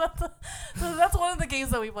so that's one of the games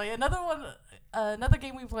that we play. Another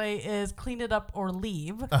game we play is Clean It Up or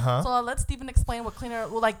Leave. Uh-huh. So I'll let Steven explain what Clean It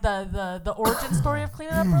Up, like the origin story of Clean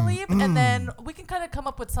It Up or Leave, and then we can kind of come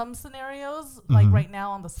up with some scenarios, like right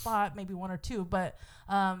now on the spot, maybe 1 or 2. But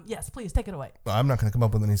yes, please take it away. Well, I'm not going to come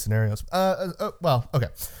up with any scenarios. Well, okay.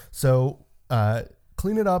 So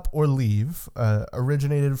Clean It Up or Leave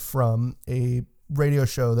originated from a radio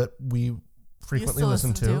show that we frequently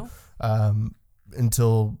listen to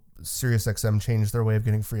until SiriusXM changed their way of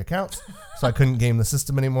getting free accounts, so I couldn't game the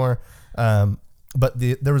system anymore. But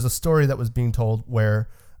there was a story that was being told where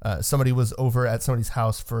somebody was over at somebody's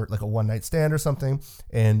house for like a one-night stand or something,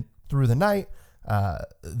 and through the night,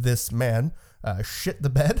 this man shit the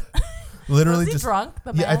bed. Literally, was he drunk?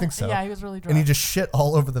 The man? Yeah, I think so. Yeah, he was really drunk, and he just shit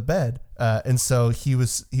all over the bed. And so he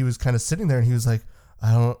was kind of sitting there, and he was like,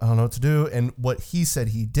 I don't know what to do. And what he said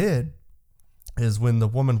he did is when the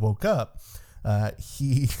woman woke up,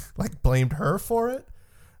 he like blamed her for it,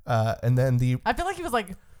 and then I feel like he was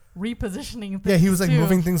like repositioning things. Yeah, he was like too.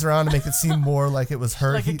 Moving things around to make it seem more like it was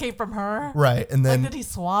her. Like it came from her, right? And then like, did he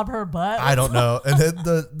swab her butt? I don't know. And then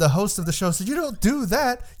the host of the show said, "You don't do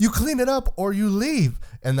that. You clean it up or you leave."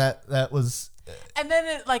 And that was. And then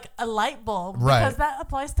it like a light bulb, right? Because that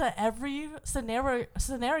applies to every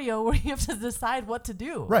scenario where you have to decide what to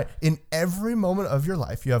do. Right. In every moment of your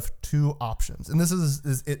life, you have 2 options, and this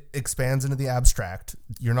is it expands into the abstract.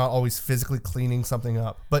 You're not always physically cleaning something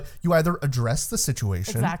up, but you either address the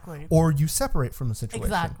situation, exactly, or you separate from the situation.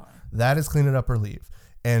 Exactly. That is clean it up or leave.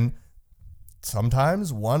 And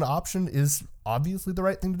sometimes one option is obviously the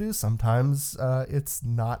right thing to do. Sometimes it's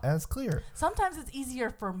not as clear. Sometimes it's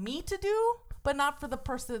easier for me to do, but not for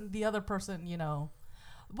the other person, you know.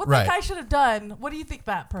 What right. that guy should have done, what do you think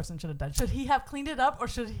that person should have done? Should he have cleaned it up or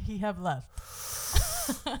should he have left?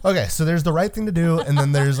 Okay, so there's the right thing to do, and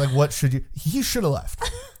then there's like, he should have left.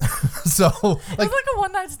 So like, it was like a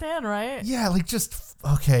one-night stand, right? Yeah, like just,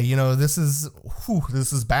 okay, you know, this is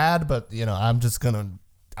bad, but you know, I'm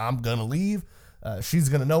gonna leave. She's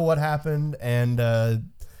gonna know what happened, and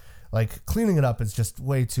like cleaning it up is just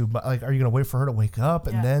way too. Like, are you gonna wait for her to wake up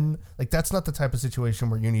and then like that's not the type of situation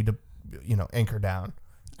where you need to, you know, anchor down.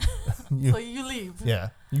 So you leave. Yeah,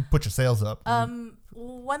 you put your sails up.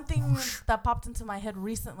 One thing that popped into my head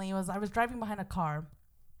recently was I was driving behind a car,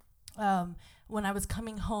 when I was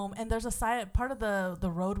coming home, and there's a side part of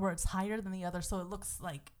the road where it's higher than the other, so it looks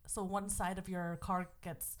like one side of your car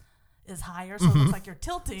is higher, so it looks like you're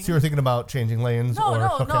tilting. So you were thinking about changing lanes? No.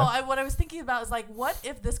 What I was thinking about is like, what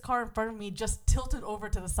if this car in front of me just tilted over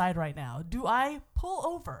to the side right now? Do I pull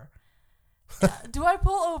over? Do I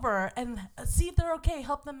pull over and see if they're okay?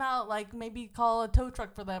 Help them out, like maybe call a tow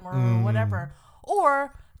truck for them or whatever,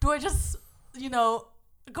 or do I just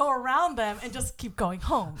go around them and just keep going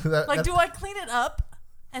home? Do I clean it up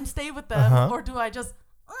and stay with them, or do I just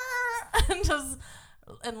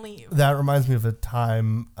and leave? That reminds me of a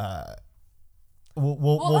time.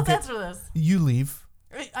 Let's answer this. You leave.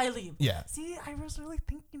 I leave. Yeah. See, I was really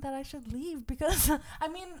thinking that I should leave because, I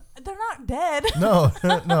mean, they're not dead. No.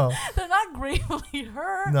 They're not gravely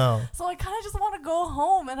hurt. No. So I kind of just want to go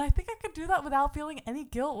home, and I think I could do that without feeling any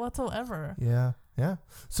guilt whatsoever. Yeah.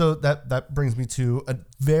 So that brings me to a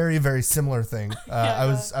very, very similar thing. I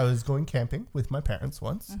was going camping with my parents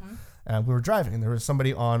once. And we were driving, and there was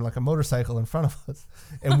somebody on like a motorcycle in front of us,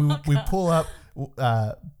 and we pull up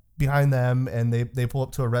behind them, and they pull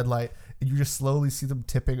up to a red light, and you just slowly see them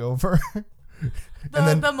tipping over.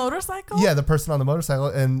 The motorcycle? Yeah, the person on the motorcycle,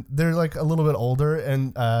 and they're like a little bit older,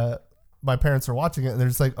 and my parents are watching it, and they're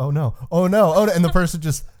just like, oh no, and the person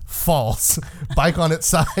just falls, bike on its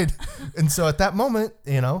side. And so at that moment,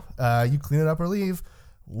 you clean it up or leave.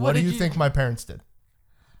 What do you think my parents did?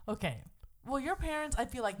 Okay. Well, your parents, I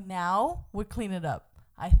feel like now would clean it up.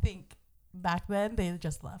 I think back then they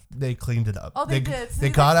just left. They cleaned it up. Oh, they did. They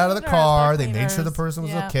got out of the car. They made sure the person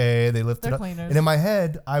was okay. They lifted up. Cleaners. And in my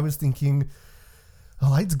head, I was thinking, the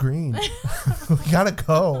light's green. We gotta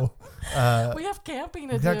go. We have camping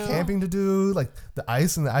to do. We got camping to do. Like the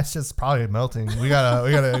ice just probably melting. We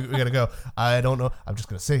gotta go. I don't know. I'm just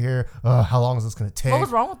gonna sit here. How long is this gonna take? What was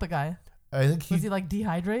wrong with the guy? I think was he like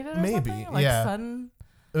dehydrated or maybe, something? Like sun.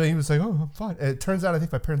 He was like, oh, I'm fine. It turns out I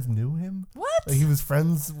think my parents knew him. What? Like he was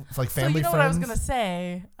friends, like family friends. What I was going to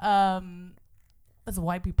say? It's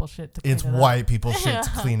white people shit to clean it up. It's white people shit to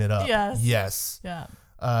clean it up. Yes. Yeah.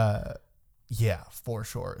 Yeah, for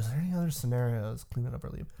sure. Is there any other scenarios? Clean it up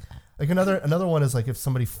or leave. Like another one is like if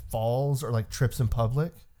somebody falls or like trips in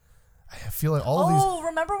public. I feel like all of these. Oh,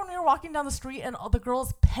 remember when we were walking down the street and all the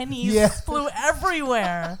girls' pennies flew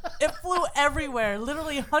everywhere? It flew everywhere.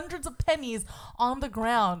 Literally hundreds of pennies on the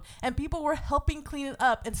ground. And people were helping clean it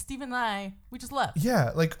up. And Steve and I, we just left.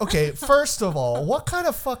 Yeah. Like, okay, first of all, what kind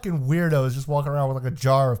of fucking weirdo is just walking around with like a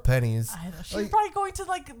jar of pennies? I know. She's probably going to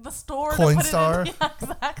like the store. Coinstar. Yeah,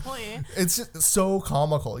 exactly. It's just so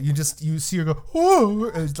comical. You see her go,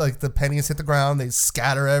 whoa. It's like the pennies hit the ground. They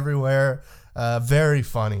scatter everywhere. Very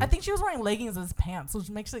funny. I think she was wearing leggings as pants, which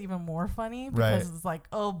makes it even more funny because it's like,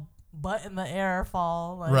 oh, butt in the air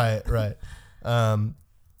fall. Like. Right.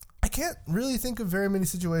 I can't really think of very many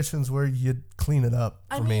situations where you'd clean it up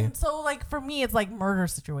for me. So like for me, it's like murder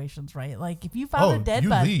situations, right? Like if you found a dead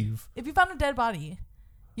body, leave. If you found a dead body,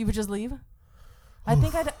 you would just leave. I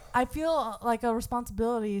think I feel like a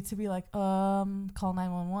responsibility to be like, call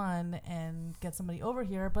 911 and get somebody over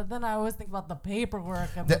here. But then I always think about the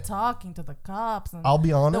paperwork and the talking to the cops. And I'll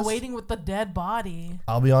be honest. The waiting with the dead body.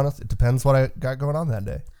 I'll be honest. It depends what I got going on that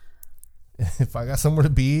day. If I got somewhere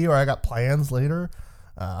to be or I got plans later,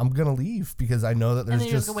 I'm going to leave because I know that there's and then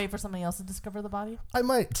you're just going to wait for somebody else to discover the body? I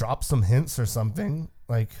might drop some hints or something.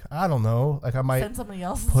 Like, I don't know. Like I might send somebody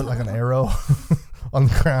else. Put like an arrow on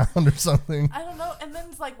the ground or something. I don't know. And then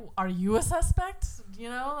it's like, are you a suspect?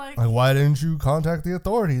 Like why didn't you contact the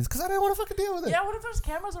authorities? Because I didn't want to fucking deal with it. Yeah, what if there's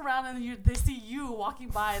cameras around and they see you walking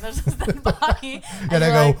by and there's this dead body? And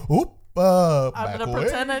I go, oop, I'm going to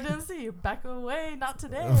pretend I didn't see you. Back away, not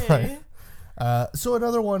today. Right. So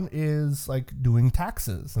another one is like doing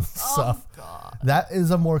taxes and stuff. God. That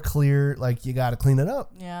is a more clear, like you got to clean it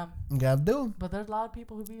up. Yeah. You got to do it. But there's a lot of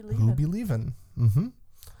people who be leaving. Mm-hmm.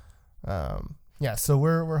 Yeah, so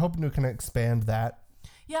we're hoping to kind of expand that.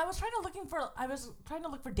 Yeah, I was trying to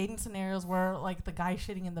look for dating scenarios where like the guy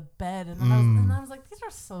shitting in the bed, and then I was like, these are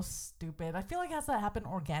so stupid. I feel like it has to happen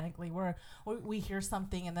organically, where we hear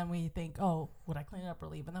something and then we think, oh, would I clean it up or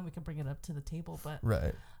leave, and then we can bring it up to the table. But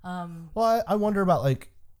right. Well, I wonder about like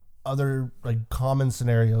other like common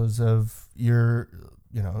scenarios of you're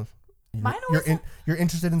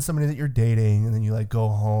interested in somebody that you're dating, and then you like go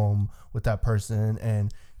home with that person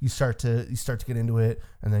and you start to get into it,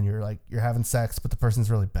 and then you're having sex, but the person's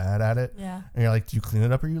really bad at it. Yeah. And you're like, do you clean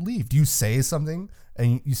it up or you leave? Do you say something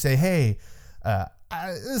and you say, hey,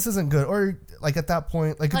 this isn't good, or like at that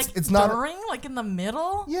point, like it's not during, like in the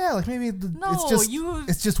middle. Yeah, like maybe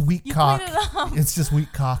it's just weak you cock. clean it up. It's just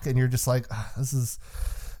weak cock, and you're just like, this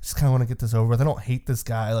just kind of want to get this over with. I don't hate this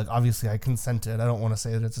guy. Like, obviously I consented. I don't want to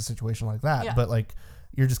say that it's a situation like that, but like,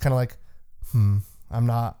 you're just kind of like, I'm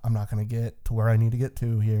not going to get to where I need to get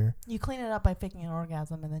to here. You clean it up by faking an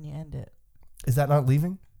orgasm and then you end it. Is that not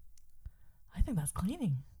leaving? I think that's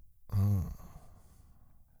cleaning.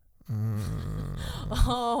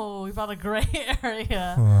 Oh, we found a gray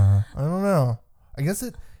area. I don't know. I guess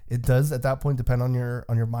it does at that point depend on your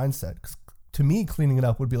mindset. 'Cause to me, cleaning it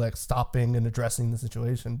up would be like stopping and addressing the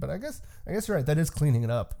situation. But I guess you're right. That is cleaning it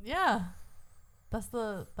up. Yeah, that's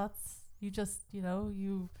you just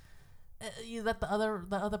you let the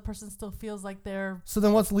other person still feels like they're. So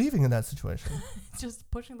then, what's leaving in that situation?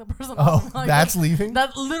 Just pushing the person. Oh, like, that's leaving.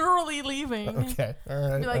 That's literally leaving. Okay, all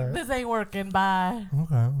right. Be like, this ain't working. Bye.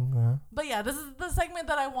 Okay. But yeah, this is the segment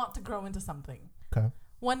that I want to grow into something. Okay.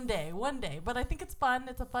 One day. But I think it's fun.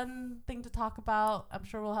 It's a fun thing to talk about. I'm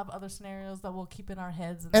sure we'll have other scenarios that we'll keep in our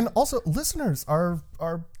heads. And also, listeners, our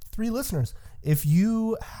 3 listeners, if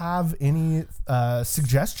you have any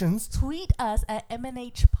suggestions, tweet us at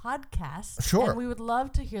MNH Podcast. Sure. And we would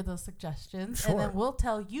love to hear those suggestions. Sure. And then we'll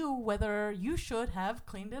tell you whether you should have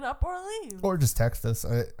cleaned it up or leave. Or just text us.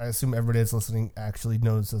 I assume everybody that's listening actually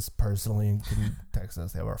knows us personally and can text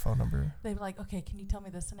us. They have our phone number. They'd be like, okay, can you tell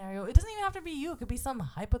me this scenario? It doesn't even have to be you. It could be some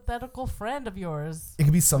hypothetical friend of yours. It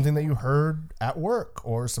could be something that you heard at work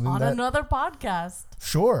or something on another podcast.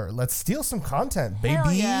 Sure. Let's steal some content, baby.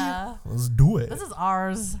 Hell yeah. Let's do it. This is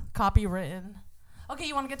ours, copywritten. Okay,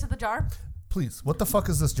 you want to get to the jar? Please. What the fuck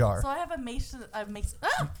is this jar? So I have a mason.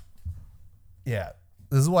 Yeah.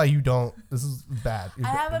 This is why you don't. This is bad. I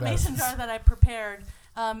have a mason jar that I prepared.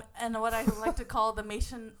 And what I like to call the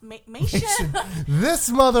mason. This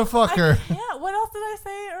motherfucker. Yeah. What else did I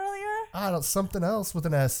say earlier? Something else with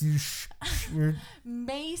an S. You're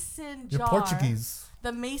mason jar. You're Portuguese.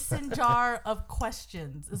 The mason jar of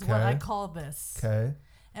questions is what I call this. Okay.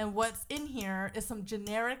 And what's in here is some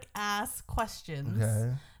generic ass questions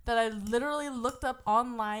that I literally looked up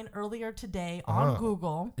online earlier today on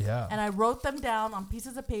Google. Yeah. And I wrote them down on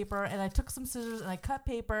pieces of paper, and I took some scissors and I cut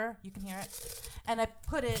paper. You can hear it. And I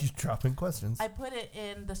put it. You're dropping questions. I put it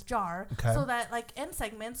in this jar so that, like, in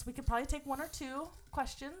segments, we could probably take 1 or 2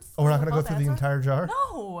 questions. Oh, we're not going to go through the entire jar?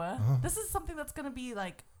 No. This is something that's going to be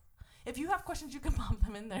like. If you have questions, you can pop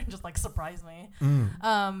them in there and just like surprise me.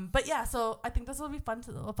 But yeah, so I think this will be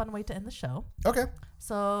a fun way to end the show. Okay.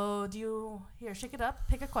 So shake it up,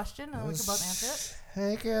 pick a question, and we can both answer it.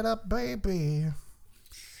 Shake it up, baby.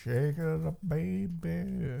 Shake it up,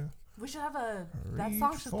 baby. We should have that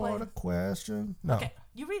song should play. For the question. No. Okay,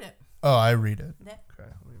 you read it. Oh, I read it. Yeah. Okay,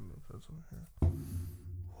 let me move this one here.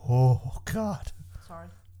 Oh God. Sorry.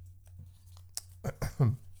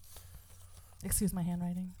 Excuse my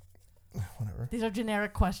handwriting. Whatever. These are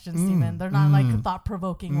generic questions, Steven. They're not like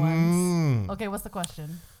thought-provoking ones. Okay, what's the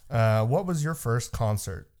question? What was your first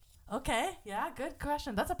concert? Okay, yeah, good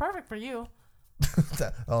question. That's a perfect for you.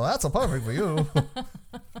 That's a perfect for you.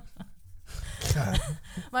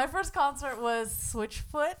 My first concert was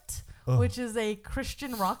Switchfoot, which is a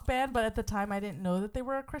Christian rock band, but at the time I didn't know that they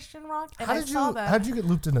were a Christian rock. And How did you get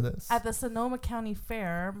looped into this? At the Sonoma County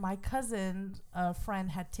Fair, my cousin, friend,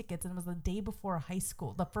 had tickets, and it was the day before high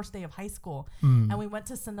school, the first day of high school. And we went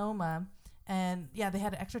to Sonoma, and yeah, they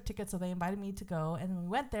had extra tickets, so they invited me to go. And then we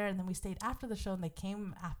went there, and then we stayed after the show, and they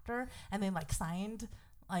came after, and they like signed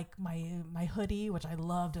like my hoodie, which I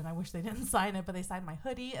loved, and I wish they didn't sign it, but they signed my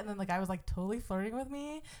hoodie. And then the guy was like totally flirting with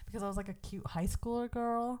me because I was like a cute high schooler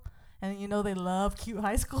girl. And you know they love cute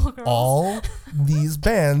high school girls. All these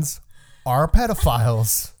bands are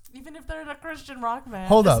pedophiles. Even if they're in a Christian rock band.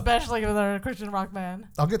 Hold up. Especially if they're in a Christian rock band.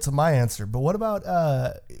 I'll get to my answer. But what about,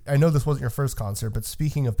 I know this wasn't your first concert, but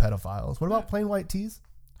speaking of pedophiles, what about Plain White Tees?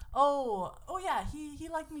 Oh yeah, he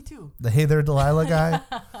liked me too. The Hey There Delilah guy?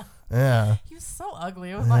 Yeah. He was so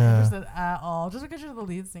ugly. I was not interested at all. Just because you're the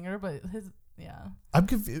lead singer, but yeah. I'm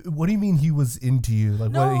confused. What do you mean he was into you?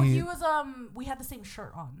 Like, no, what he was. We had the same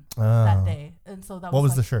shirt on that day, and so that. What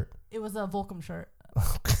was like, the shirt? It was a Volcom shirt.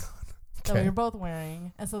 Oh God. That we were both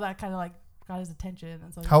wearing, and so that kind of like got his attention.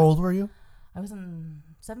 And so how old were you? I was in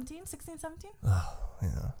 16, 17. Oh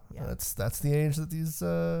yeah. That's the age that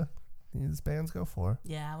these bands go for.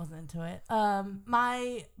 Yeah, I wasn't into it.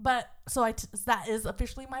 That is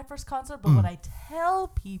officially my first concert. But what I tell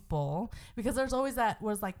people, because there's always that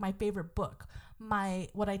was like my favorite book.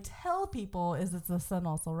 What I tell people is it's The Sun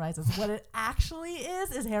Also Rises. What it actually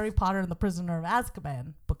is Harry Potter and the Prisoner of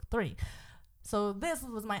Azkaban, book 3. So this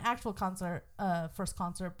was my actual concert, first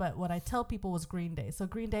concert, but what I tell people was Green Day. So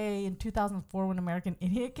Green Day in 2004 when American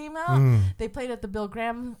Idiot came out, they played at the Bill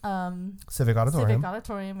Graham Civic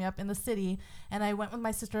Auditorium, yep, in the city. And I went with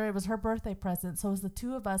my sister. It was her birthday present. So it was the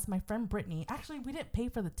two of us, my friend Brittany. Actually, we didn't pay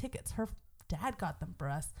for the tickets. Her dad got them for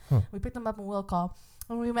us. We picked them up in will call.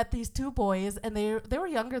 And we met these two boys, and they were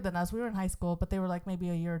younger than us. We were in high school, but they were like maybe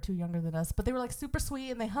a year or two younger than us. But they were like super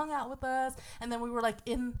sweet, and they hung out with us. And then we were like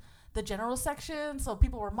in the general section, so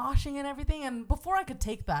people were moshing and everything. And before I could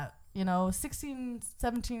take that, 16,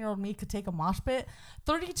 17-year-old me could take a mosh pit.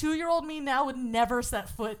 32-year-old me now would never set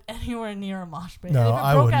foot anywhere near a mosh pit. No, and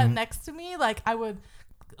if it broke out next to me, like I would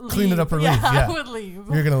clean it up or leave. Yeah, I would leave.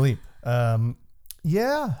 You're gonna leave.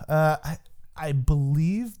 I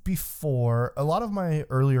believe before a lot of my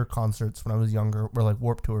earlier concerts when I was younger were like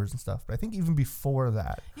Warped Tours and stuff. But I think even before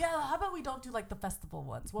that. Yeah, how about we don't do like the festival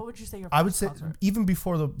ones? What would you say your first I would say concert? even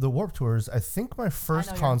before the Warped Tours, I think my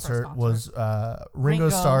first concert was Ringo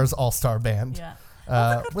Starr's All-Star Band.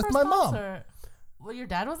 Yeah. With my mom. Well, your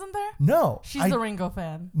dad wasn't there? No. She's the Ringo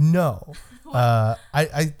fan. No.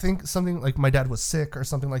 I think something like my dad was sick or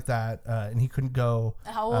something like that, and he couldn't go.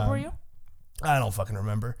 How old were you? I don't fucking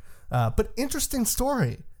remember. But interesting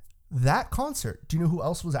story. That concert. Do you know who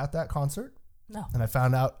else was at that concert? No. And I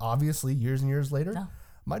found out, obviously, years and years later. No.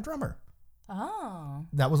 My drummer. Oh.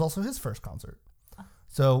 That was also his first concert.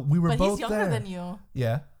 So we were both there. But he's younger than you.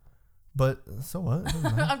 Yeah. But so what?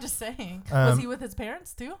 I'm just saying. Was he with his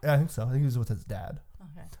parents too? Yeah, I think so. I think he was with his dad.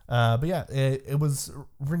 Okay. But yeah, it was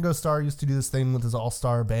Ringo Starr used to do this thing with his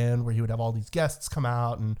all-star band where he would have all these guests come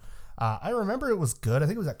out, and I remember it was good. I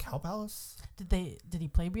think it was at Cow Palace. Did he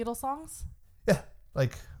play Beatles songs? Yeah,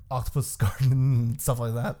 like Octopus Garden and stuff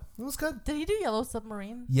like that. It was good. Did he do Yellow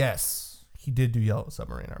Submarine? Yes, he did do Yellow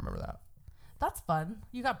Submarine. I remember that. That's fun.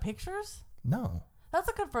 You got pictures? No. That's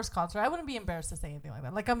a good first concert. I wouldn't be embarrassed to say anything like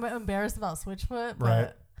that. Like, I'm embarrassed about Switchfoot, but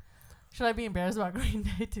right. Should I be embarrassed about Green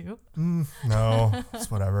Day too? No,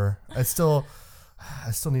 it's whatever. I still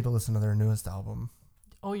need to listen to their newest album.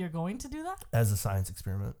 Oh, you're going to do that? As a science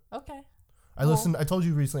experiment. Okay. I told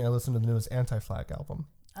you recently I listened to the newest Anti-Flag album.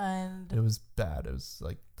 And it was bad. It was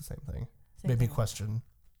like the same thing. Made me question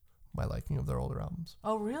my liking of their older albums.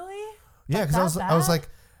 Oh, really? Yeah, because I was like,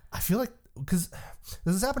 I feel like, because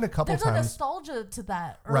this has happened a couple times. There's a nostalgia to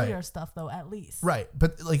that earlier stuff, though, at least. Right.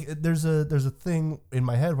 But like, there's a thing in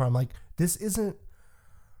my head where I'm like,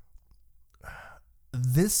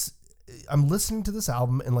 I'm listening to this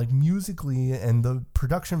album, and like musically and the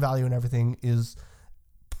production value and everything is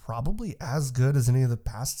probably as good as any of the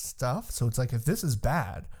past stuff. So it's like, if this is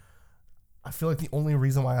bad, I feel like the only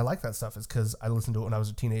reason why I like that stuff is because I listened to it when I was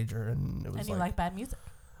a teenager, and it was. And you like bad music.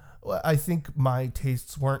 Well, I think my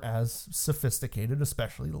tastes weren't as sophisticated,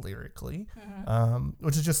 especially lyrically,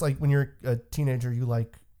 which is just like when you're a teenager, you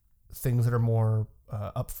like things that are more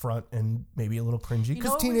upfront and maybe a little cringy,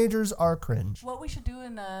 because teenagers are cringe. What we should do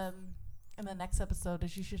in the next episode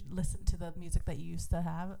is you should listen to the music that you used to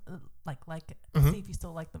have, see if you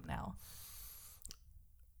still like them now.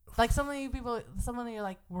 Like some of you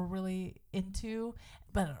like were really into,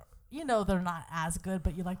 but they're not as good,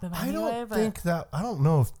 but you like them anyway. I don't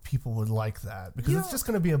know if people would like that, because it's just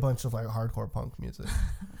going to be a bunch of like hardcore punk music.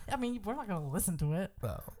 I mean, we're not going to listen to it.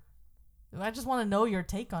 No. I just want to know your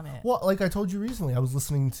take on it. Well, like I told you recently, I was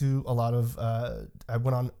listening to a lot of, I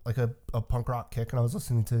went on like a punk rock kick, and I was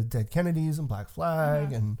listening to Dead Kennedys and Black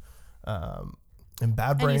Flag and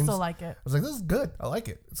Bad Brains. And you still like it. I was like, this is good. I like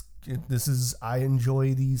it. I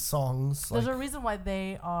enjoy these songs. There's a reason why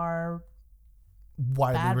they are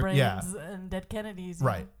Bad Brains and Dead Kennedys.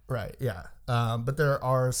 Right, yeah. But there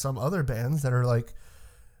are some other bands that are like,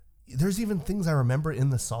 there's even things I remember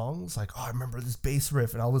in the songs, like, I remember this bass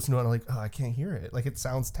riff, and I'll listen to it and I'm like, I can't hear it. Like, it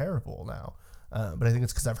sounds terrible now. But I think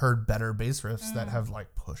it's because I've heard better bass riffs that have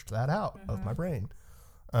like pushed that out of my brain.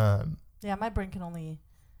 Yeah, my brain can only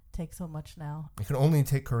take so much now. It can only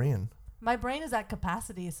take Korean. My brain is at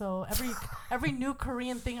capacity, so every new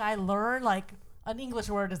Korean thing I learn, like an English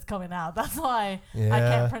word is coming out. That's why I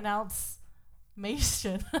can't pronounce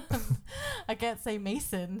Mason. I can't say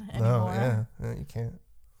Mason anymore. No, you can't.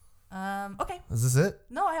 Okay. Is this it?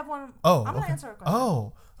 No, I have one. Oh, I'm gonna answer a question.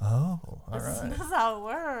 All right. This is how it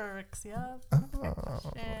works. Yeah.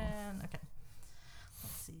 Question. Okay.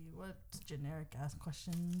 Let's see. What generic ass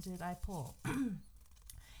question did I pull?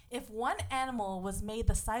 If one animal was made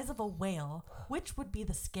the size of a whale, which would be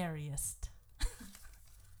the scariest?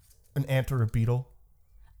 An ant or a beetle?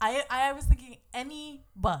 I was thinking any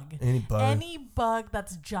bug. Any bug. Any bug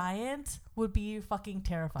that's giant would be fucking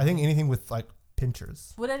terrifying. I think anything with like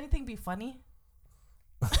pinchers. Would anything be funny?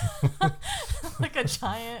 like a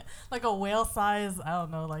giant, like a whale size, I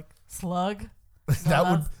don't know, like slug.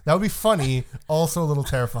 That would be funny, also a little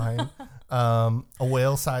terrifying. A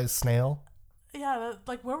whale sized snail. Yeah,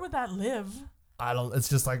 like where would that live? I don't. It's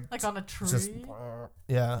just like on a tree. Just,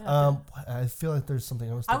 yeah. I feel like there's something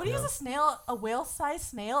else. I would use a whale-sized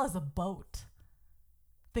snail, as a boat.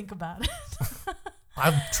 Think about it.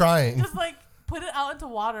 I'm trying. Just like put it out into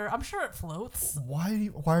water. I'm sure it floats. Why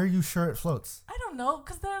are you sure it floats? I don't know,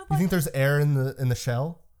 because they're. You think there's air in the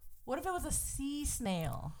shell? What if it was a sea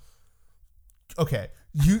snail? Okay.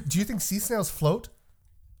 Do you think sea snails float?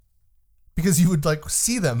 Because you would like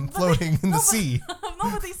see them floating in the sea. No,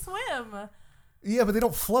 but they swim. Yeah, but they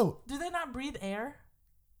don't float. Do they not breathe air?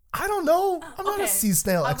 I don't know. I'm not a sea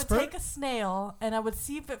snail expert. I would take a snail and I would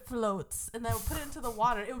see if it floats, and then I would put it into the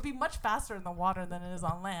water. It would be much faster in the water than it is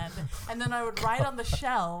on land. And then I would ride on the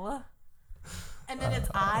shell, and then its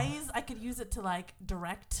eyes, I could use it to like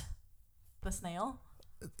direct the snail.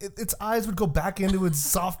 Its eyes would go back into its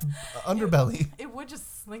soft underbelly. It would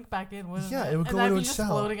just slink back in, wouldn't it? Yeah, it would go into its shell.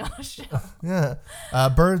 Floating on a shell. Yeah.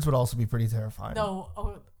 Birds would also be pretty terrifying.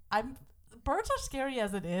 No, birds are scary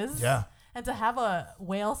as it is. Yeah. And to have a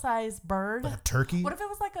whale-sized bird. Like a turkey? What if it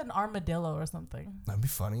was like an armadillo or something? That'd be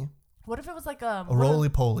funny. What if it was like a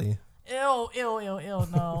roly-poly? Ew,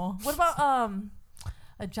 no. What about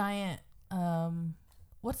a giant,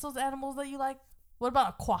 what's those animals that you like? What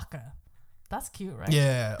about a quokka? That's cute, right?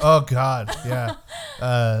 Yeah. Oh, God. Yeah.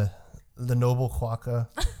 The noble quokka.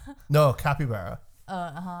 No, capybara.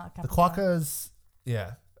 Capybara. The quokka is,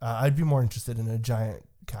 yeah. I'd be more interested in a giant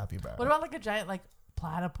capybara. What about like a giant like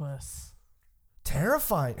platypus?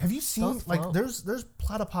 Terrifying. Have you seen like there's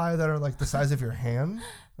platypi that are like the size of your hand?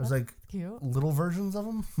 There's like cute little versions of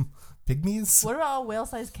them. Pygmies. What about a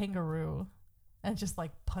whale-sized kangaroo? And just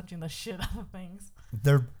like punching the shit out of things.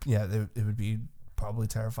 It would be probably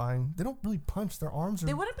terrifying. They don't really punch. Their arms are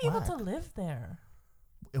They wouldn't be able to live there.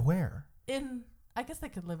 Where? I guess they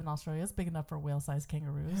could live in Australia. It's big enough for whale-sized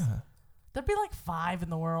kangaroos. Yeah. There'd be like 5 in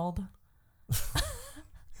the world.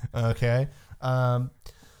 Okay.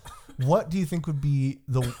 What do you think would be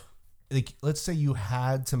let's say you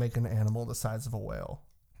had to make an animal the size of a whale.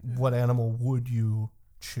 What animal would you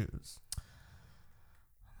choose?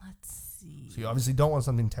 Let's see. So you obviously don't want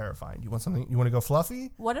something terrifying. You want to go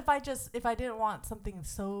fluffy? What if I didn't want something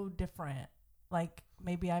so different? Like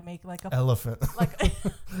maybe I make like a elephant. Like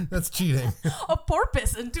that's cheating. A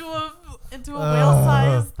porpoise into a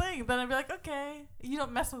whale-sized thing. Then I'd be like, okay, you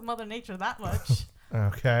don't mess with Mother Nature that much.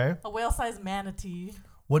 Okay. A whale-sized manatee.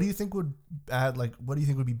 What do you think would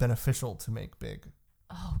be beneficial to make big?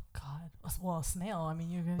 Oh God. Well, a snail. I mean,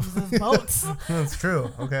 you're gonna use it as boats. That's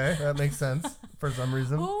true. Okay, that makes sense for some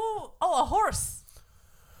reason. Ooh, a horse.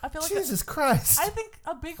 I feel like Jesus Christ. I think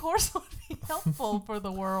a big horse would be helpful for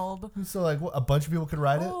the world. So like a bunch of people could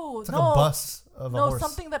ride it? Ooh, it's like a bus of a horse. No,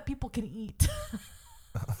 something that people can eat.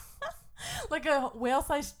 Like a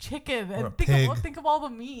whale-sized chicken. And think of all the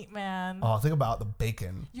meat, man. Oh, think about the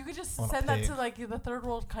bacon. You could just send that to like the third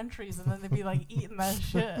world countries, and then they'd be like eating that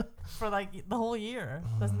shit for like the whole year.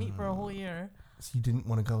 That's meat for a whole year. So you didn't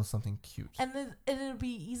want to go with something cute. And then it'd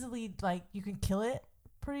be easily like you can kill it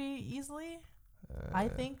pretty easily. I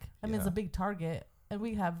think. I mean, it's a big target, and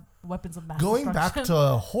we have weapons of mass destruction. Going back to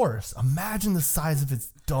a horse, imagine the size of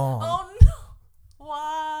its dong. Oh no!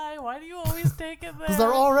 Why? Why do you always take it there? Because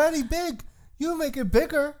they're already big. You make it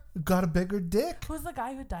bigger. You got a bigger dick. Who's the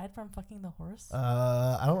guy who died from fucking the horse?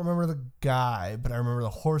 I don't remember the guy, but I remember the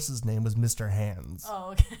horse's name was Mr. Hands.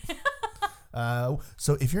 Oh, okay.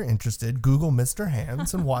 So if you're interested, Google Mr.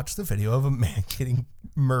 Hands and watch the video of a man getting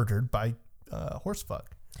murdered by horse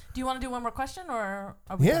fuck. Do you want to do one more question, or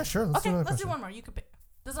are we done? Sure. Let's do one more. You could pick.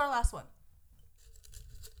 This is our last one.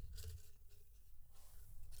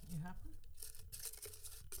 You have one?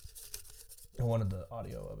 I wanted the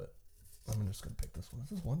audio of it. I'm just going to pick this one. Is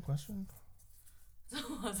this one question?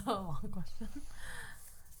 That's a long question.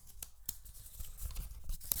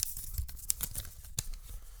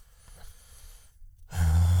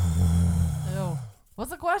 Ew.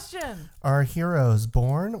 What's the question? Are heroes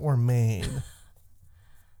born or made?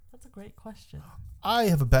 That's a great question. I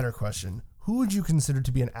have a better question. Who would you consider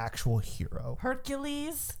to be an actual hero?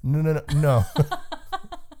 Hercules? No.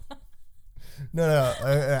 No,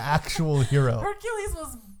 an actual hero. Hercules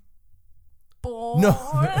was born. No.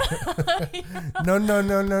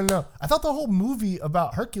 No. I thought the whole movie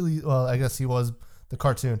about Hercules, well, I guess he was the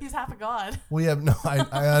cartoon. He's half a god. Well, yeah, no,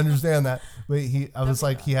 I understand that. But he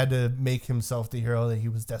had to make himself the hero that he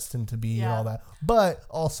was destined to be and all that. But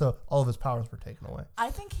also, all of his powers were taken away.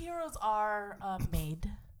 I think heroes are made.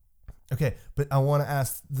 Okay, but I want to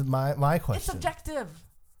ask my question. It's subjective.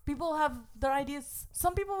 People have their ideas.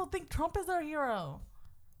 Some people think Trump is their hero.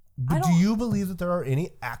 But do you believe that there are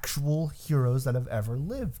any actual heroes that have ever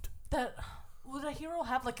lived? That would a hero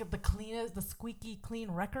have like the squeaky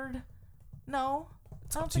clean record? No, I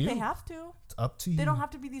don't think they have to. It's up to you. They don't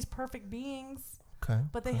have to be these perfect beings. Okay.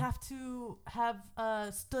 But they have to have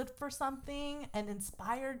stood for something and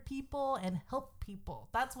inspired people and helped people.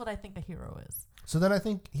 That's what I think a hero is. So then I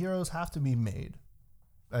think heroes have to be made.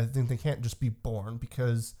 I think they can't just be born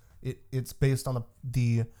because it's based on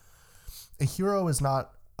a hero is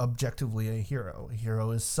not objectively a hero. A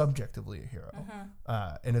hero is subjectively a hero.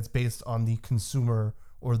 And it's based on the consumer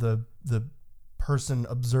or the person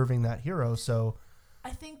observing that hero. So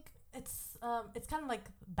I think it's kind of like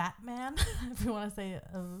Batman, if you want to say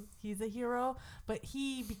he's a hero, but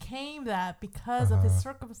he became that because of his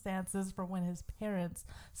circumstances for when his parents,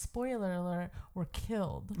 spoiler alert, were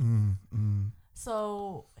killed.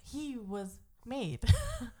 So he was made.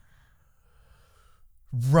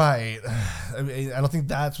 Right. I mean, I don't think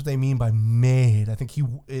that's what they mean by made. I think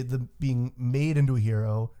being made into a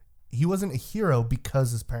hero, he wasn't a hero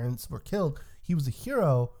because his parents were killed. He was a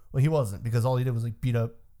hero. Well, he wasn't, because all he did was like beat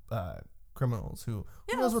up criminals who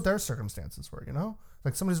knows what their circumstances were, you know?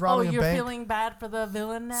 Like somebody's robbing a bank. Oh, you're feeling bad for the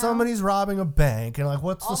villain now? Somebody's robbing a bank, and like,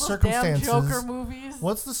 what's all the those circumstances? Damn Joker movies.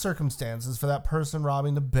 What's the circumstances for that person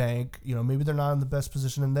robbing the bank? You know, maybe they're not in the best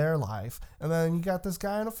position in their life, and then you got this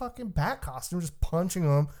guy in a fucking bat costume just punching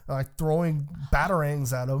him, like throwing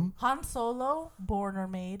batarangs at him. Han Solo, born or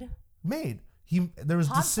made? Made. There was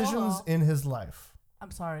decisions in his life. I'm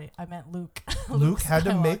sorry, I meant Luke. Luke had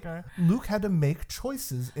to make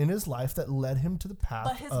choices in his life that led him to the path.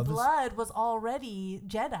 But his blood was already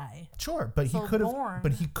Jedi. Sure, but he could have.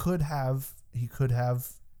 But he could have.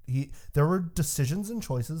 There were decisions and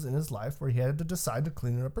choices in his life where he had to decide to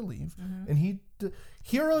clean it up or leave, and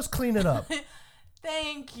heroes clean it up.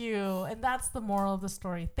 Thank you, and that's the moral of the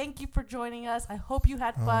story. Thank you for joining us. I hope you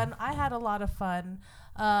had fun. I had a lot of fun.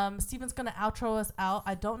 Steven's going to outro us out.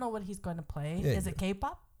 I don't know what he's going to play. Is it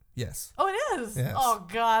K-pop? Yes. Oh, it is? Yes. Oh,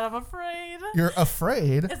 God, I'm afraid. You're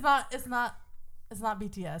afraid? It's not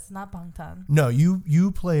BTS, not Bangtan. No,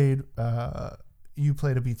 you played a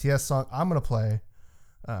BTS song. I'm going to play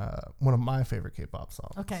one of my favorite K-pop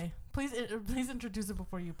songs. Okay. Please introduce it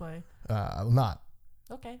before you play. Not.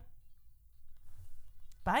 Okay.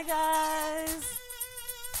 Bye, guys.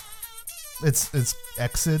 It's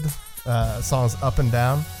Exit. Song's Up and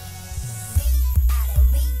Down.